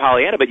don't have to be a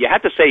Pollyanna, but you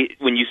have to say,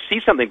 when you see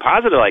something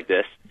positive like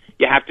this,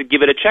 you have to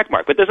give it a check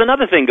mark. But there's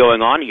another thing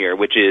going on here,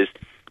 which is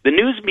the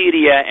news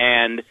media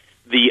and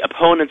the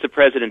opponents of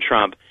President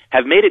Trump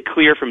have made it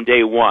clear from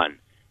day one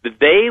that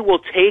they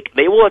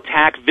will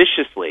attack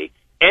viciously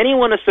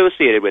anyone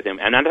associated with him,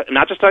 and I'm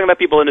not just talking about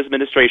people in his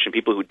administration,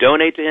 people who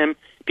donate to him,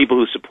 people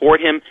who support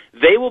him.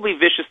 They will be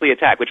viciously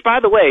attacked, which, by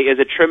the way, is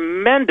a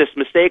tremendous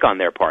mistake on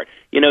their part.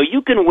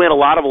 You can win a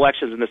lot of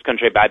elections in this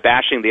country by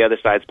bashing the other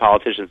side's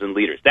politicians and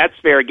leaders. That's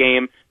fair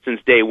game since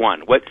day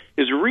one. What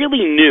is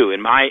really new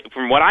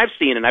from what I've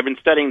seen, and I've been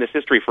studying this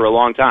history for a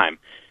long time,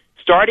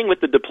 starting with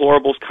the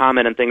deplorables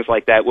comment and things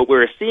like that, what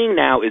we're seeing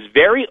now is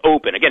very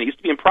open. Again, it used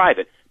to be in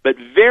private, but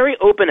very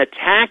open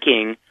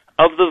attacking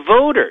of the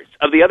voters,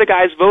 of the other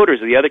guy's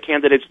voters, of the other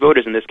candidate's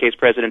voters, in this case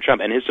President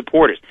Trump and his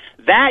supporters.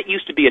 That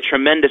used to be a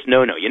tremendous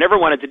no-no. You never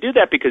wanted to do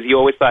that because you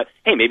always thought,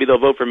 hey, maybe they'll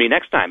vote for me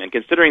next time. And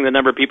considering the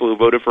number of people who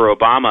voted for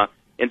Obama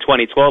in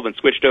 2012 and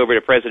switched over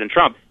to President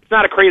Trump, it's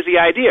not a crazy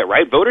idea,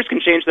 right? Voters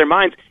can change their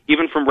minds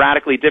even from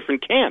radically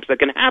different camps. That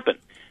can happen.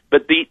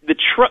 But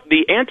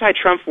the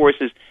anti-Trump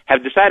forces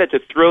have decided to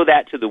throw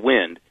that to the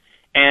wind.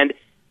 And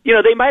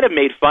they might have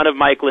made fun of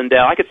Mike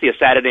Lindell. I could see a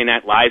Saturday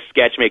Night Live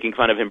sketch making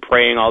fun of him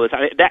praying all the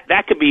time.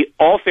 That could be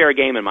all fair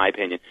game in my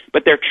opinion.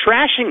 But they're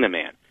trashing the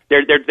man.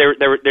 They're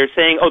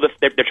saying,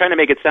 they're trying to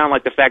make it sound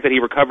like the fact that he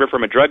recovered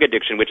from a drug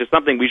addiction, which is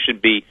something we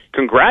should be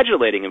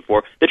congratulating him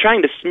for. They're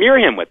trying to smear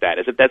him with that,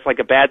 as if that's like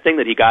a bad thing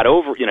that he got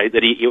over,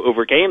 that he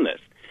overcame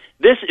this.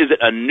 This is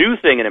a new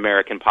thing in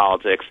American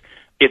politics.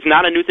 It's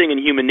not a new thing in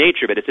human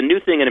nature, but it's a new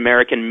thing in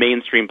American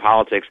mainstream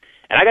politics.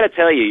 And I got to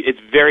tell you, it's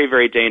very,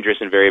 very dangerous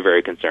and very,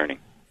 very concerning.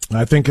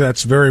 I think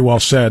that's very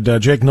well said.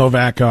 Jake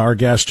Novak, our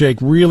guest. Jake,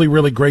 really,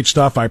 really great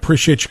stuff. I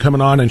appreciate you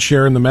coming on and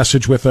sharing the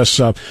message with us,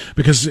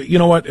 because you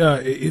know what,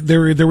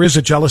 there is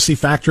a jealousy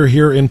factor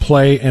here in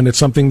play, and it's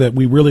something that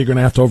we really are going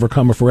to have to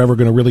overcome if we're ever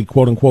going to really,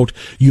 quote unquote,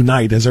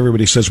 unite, as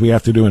everybody says we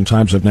have to do in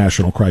times of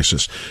national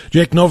crisis.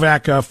 Jake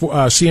Novak,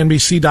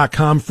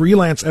 CNBC.com,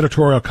 freelance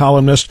editorial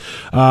columnist,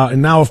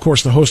 and now, of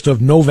course, the host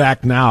of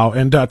Novak Now.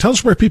 And tell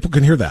us where people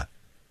can hear that.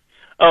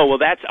 Oh, well,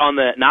 that's on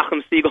the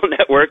Nachum Segal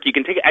Network. You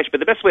can take it, actually, but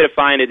the best way to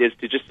find it is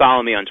to just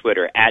follow me on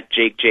Twitter,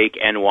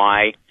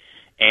 @JakeNY,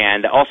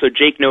 and also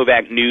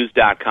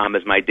JakeNovakNews.com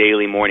is my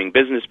daily morning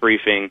business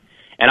briefing,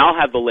 and I'll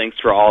have the links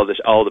for all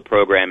the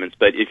programmings.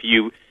 But if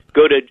you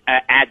go to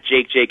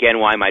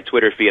 @JakeNY, my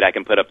Twitter feed, I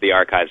can put up the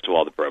archives to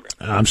all the programs.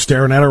 I'm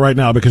staring at it right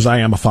now because I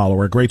am a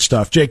follower. Great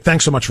stuff. Jake,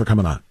 thanks so much for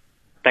coming on.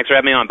 Thanks for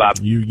having me on, Bob.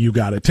 You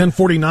got it.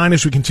 10:49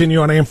 as we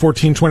continue on AM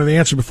 1420 The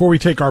Answer. Before we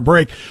take our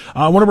break,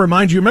 I want to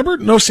remind you, remember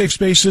No Safe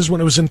Spaces when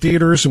it was in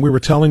theaters and we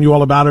were telling you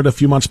all about it a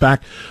few months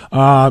back?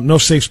 No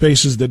Safe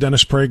Spaces, the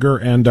Dennis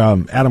Prager and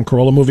Adam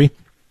Carolla movie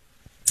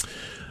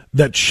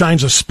that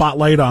shines a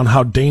spotlight on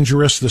how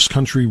dangerous this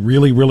country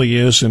really, really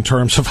is in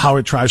terms of how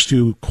it tries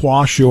to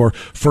quash your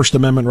First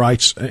Amendment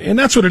rights. And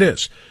that's what it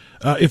is.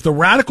 If the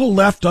radical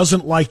left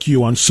doesn't like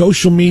you on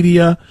social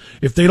media,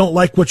 if they don't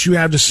like what you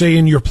have to say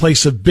in your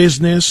place of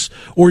business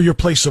or your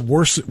place of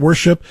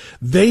worship,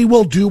 they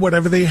will do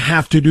whatever they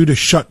have to do to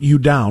shut you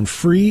down.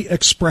 Free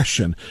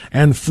expression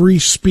and free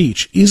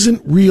speech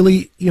isn't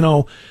really,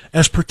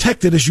 as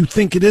protected as you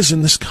think it is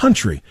in this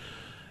country.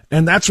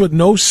 And that's what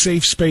No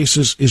Safe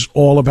Spaces is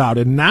all about.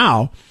 And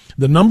now,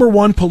 the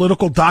 #1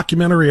 political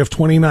documentary of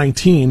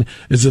 2019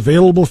 is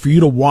available for you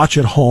to watch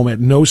at home at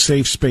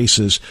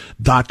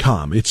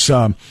nosafespaces.com.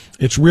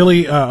 It's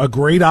really a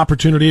great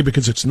opportunity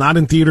because it's not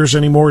in theaters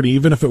anymore, and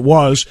even if it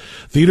was,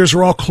 theaters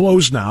are all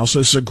closed now, so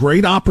it's a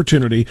great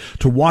opportunity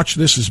to watch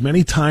this as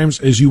many times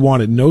as you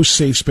want at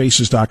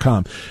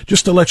nosafespaces.com.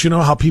 Just to let you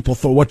know how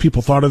what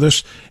people thought of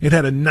this, it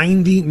had a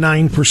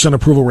 99%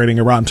 approval rating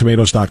at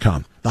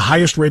RottenTomatoes.com. The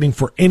highest rating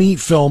for any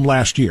film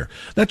last year.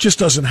 That just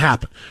doesn't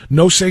happen.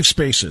 No Safe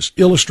Spaces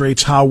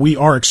illustrates how we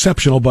are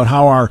exceptional, but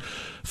how our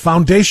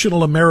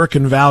foundational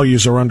American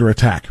values are under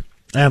attack.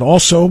 And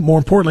also, more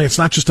importantly, it's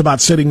not just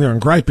about sitting there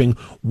and griping,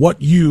 what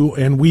you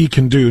and we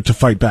can do to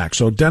fight back.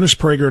 So Dennis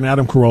Prager and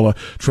Adam Carolla,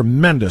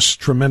 tremendous,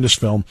 tremendous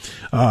film.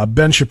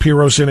 Ben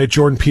Shapiro's in it,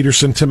 Jordan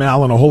Peterson, Tim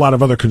Allen, a whole lot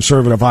of other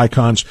conservative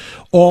icons,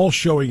 all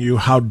showing you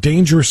how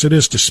dangerous it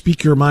is to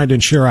speak your mind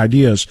and share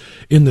ideas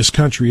in this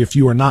country if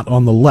you are not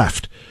on the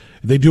left.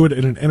 They do it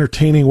in an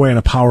entertaining way and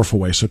a powerful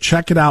way. So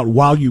check it out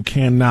while you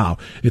can now.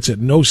 It's at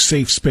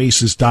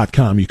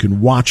nosafespaces.com. You can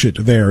watch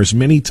it there as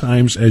many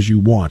times as you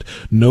want.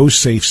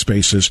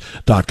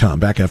 nosafespaces.com.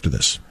 Back after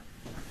this.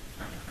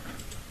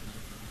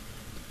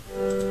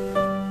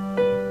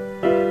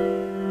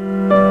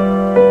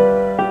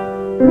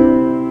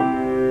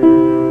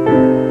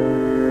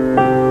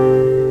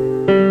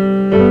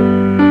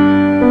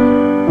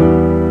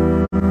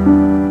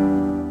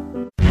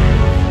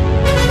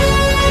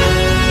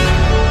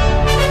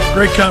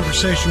 Great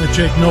conversation with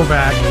Jake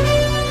Novak.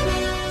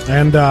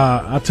 And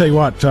I'll tell you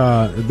what,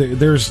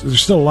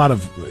 there's still a lot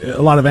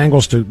of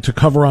angles to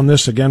cover on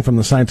this, again, from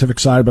the scientific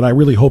side, but I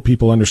really hope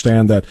people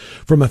understand that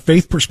from a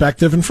faith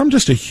perspective and from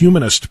just a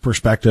humanist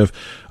perspective,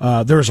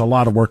 there is a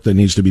lot of work that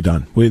needs to be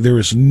done. There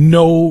is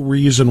no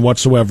reason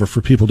whatsoever for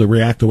people to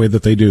react the way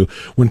that they do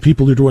when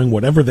people are doing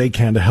whatever they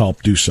can to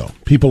help do so.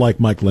 People like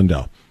Mike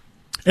Lindell.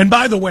 And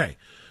by the way,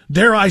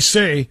 dare I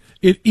say,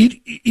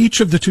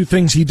 each of the two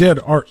things he did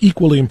are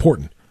equally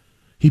important.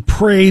 He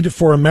prayed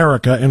for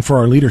America and for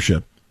our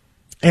leadership.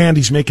 And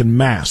he's making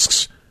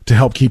masks to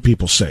help keep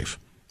people safe.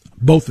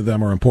 Both of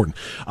them are important.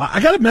 I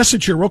got a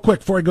message here real quick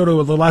before I go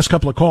to the last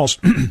couple of calls.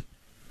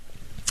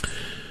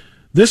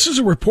 This is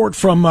a report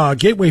from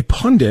Gateway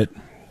Pundit,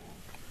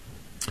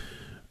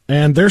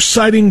 and they're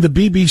citing the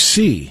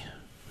BBC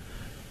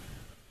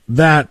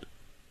that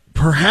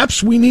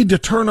perhaps we need to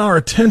turn our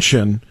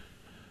attention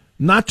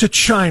not to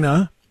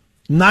China,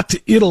 not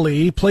to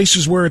Italy,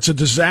 places where it's a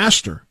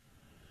disaster,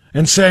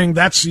 and saying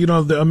that's,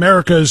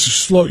 America is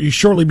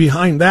shortly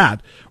behind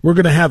that. We're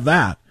going to have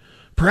that.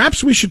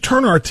 Perhaps we should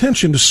turn our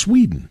attention to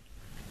Sweden.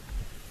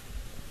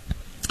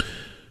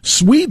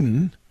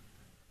 Sweden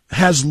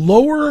has a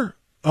lower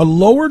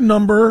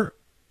number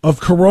of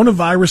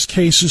coronavirus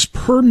cases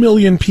per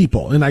million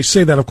people. And I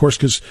say that, of course,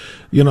 because,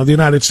 the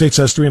United States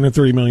has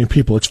 330 million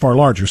people. It's far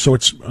larger. So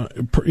it's,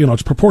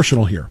 it's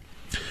proportional here.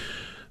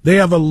 They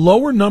have a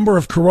lower number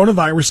of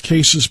coronavirus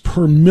cases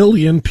per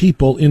million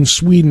people in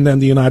Sweden than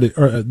the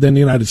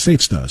United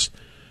States does.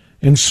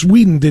 And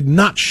Sweden did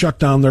not shut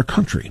down their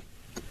country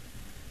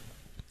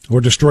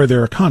or destroy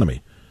their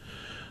economy.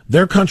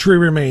 Their country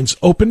remains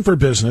open for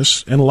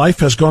business, and life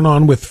has gone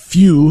on with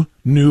few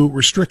new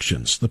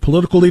restrictions. The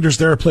political leaders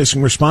there are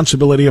placing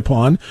responsibility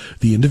upon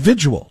the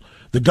individual.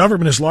 The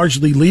government is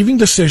largely leaving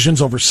decisions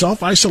over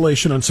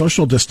self-isolation and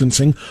social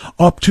distancing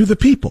up to the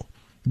people.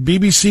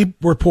 BBC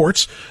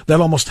reports that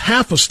almost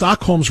half of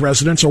Stockholm's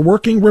residents are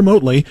working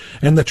remotely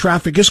and the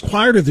traffic is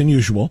quieter than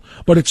usual,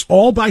 but it's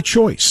all by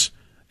choice,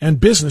 and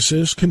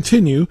businesses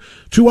continue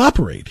to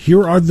operate.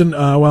 Here are the,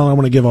 I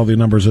want to give all the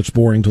numbers. It's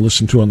boring to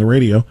listen to on the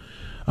radio,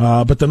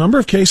 but the number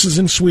of cases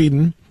in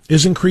Sweden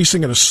is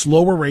increasing at a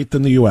slower rate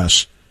than the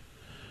U.S.,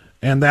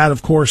 and that,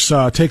 of course,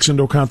 takes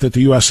into account that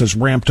the U.S. has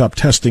ramped up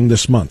testing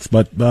this month.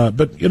 But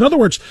in other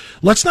words,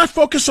 let's not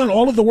focus on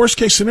all of the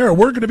worst-case scenario.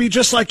 We're going to be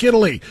just like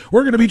Italy.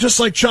 We're going to be just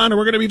like China.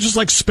 We're going to be just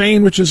like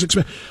Spain, which is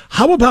expensive.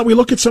 How about we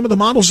look at some of the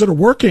models that are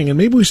working, and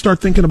maybe we start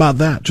thinking about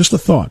that? Just a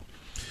thought.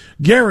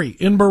 Gary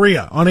in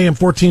Berea on AM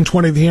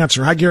 1420, The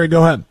Answer. Hi, Gary.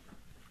 Go ahead.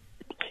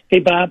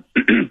 Hey, Bob.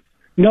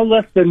 No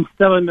less than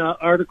 7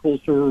 articles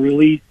were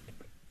released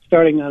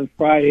starting on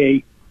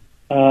Friday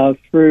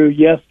through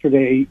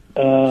yesterday,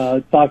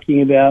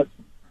 talking about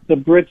the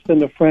Brits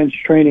and the French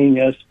training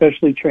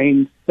specially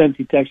trained scent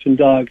detection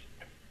dogs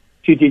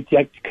to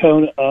detect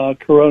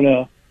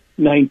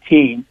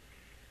Corona-19.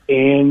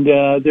 And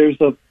there's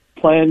a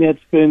plan that's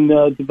been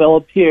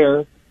developed here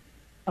in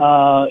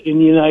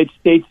the United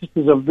States. This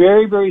is a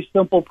very, very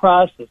simple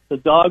process. The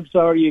dogs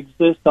already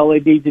exist. All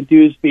they need to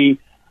do is be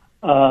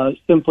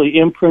simply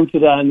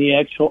imprinted on the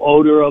actual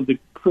odor of the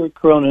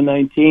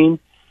Corona-19.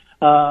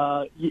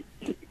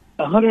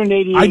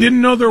 180. I didn't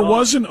know there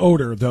was an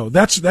odor, though.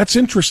 That's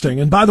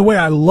interesting. And by the way,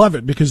 I love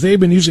it because they've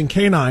been using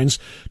canines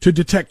to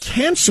detect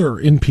cancer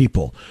in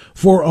people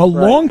for a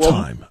long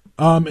time.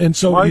 And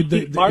so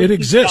it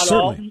exists,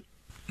 certainly.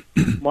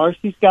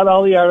 Marcy's got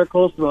all the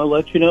articles, and I'll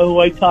let you know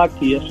who I talked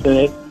to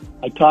yesterday.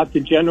 I talked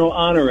to General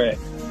Honore.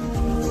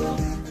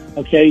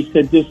 Okay, he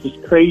said this is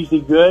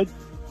crazy good.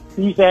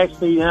 He's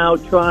actually now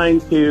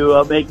trying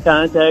to make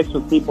contacts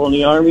with people in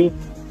the Army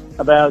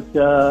about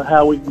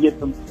how we can get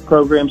the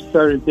program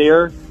started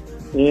there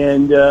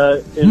and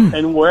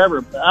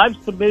wherever. I've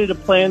submitted a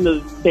plan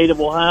to the state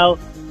of Ohio.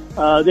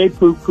 They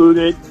poo-pooed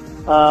it.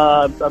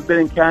 I've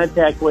been in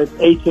contact with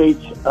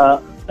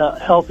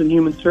Health and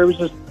Human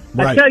Services.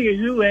 Right. I tell you,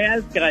 who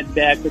has gotten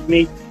back with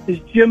me is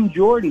Jim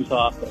Jordan's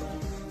office.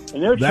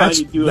 And they're trying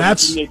to do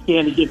everything they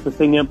can to get the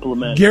thing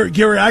implemented.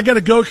 Gary, I got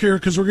to go here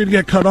because we're going to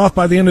get cut off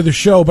by the end of the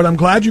show, but I'm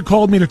glad you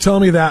called me to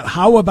tell me that.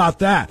 How about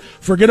that?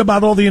 Forget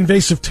about all the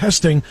invasive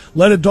testing.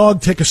 Let a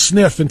dog take a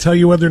sniff and tell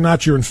you whether or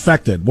not you're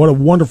infected. What a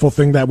wonderful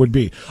thing that would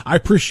be. I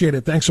appreciate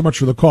it. Thanks so much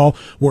for the call.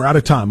 We're out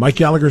of time. Mike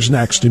Gallagher's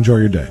next. Enjoy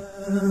your day.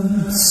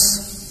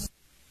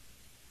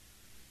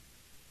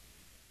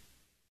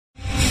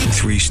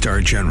 3-star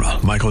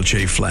General Michael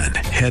J. Flynn,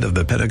 head of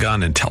the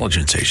Pentagon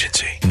Intelligence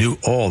Agency, knew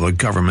all the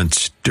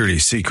government's dirty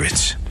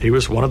secrets. He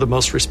was one of the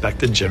most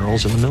respected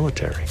generals in the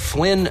military.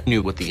 Flynn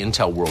knew what the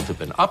intel world had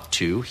been up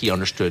to. He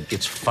understood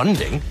its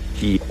funding.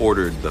 He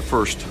ordered the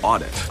first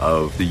audit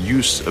of the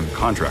use of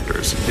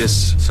contractors.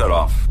 This set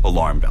off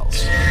alarm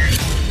bells.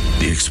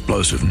 The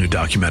explosive new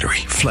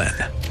documentary, Flynn,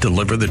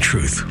 Deliver the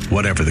Truth,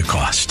 Whatever the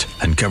Cost,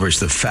 uncovers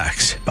the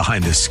facts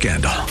behind this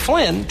scandal.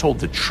 Flynn told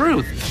the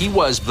truth. He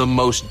was the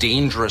most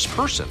dangerous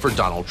person for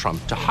Donald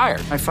Trump to hire.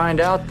 I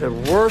find out the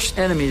worst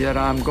enemy that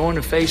I'm going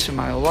to face in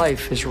my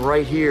life is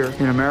right here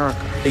in America.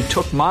 They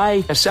took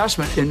my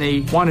assessment and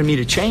they wanted me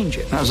to change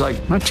it. And I was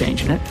like, I'm not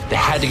changing it. They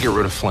had to get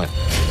rid of Flynn.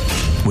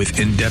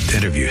 With in-depth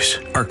interviews,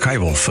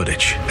 archival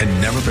footage,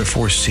 and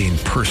never-before-seen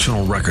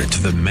personal records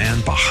of the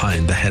man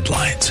behind the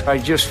headlines. I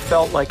just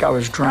felt like I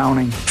was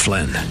drowning.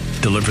 Flynn,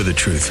 Deliver the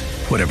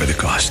Truth, Whatever the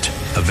Cost.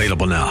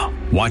 Available now.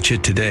 Watch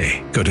it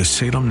today. Go to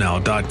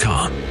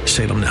salemnow.com.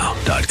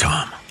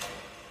 salemnow.com.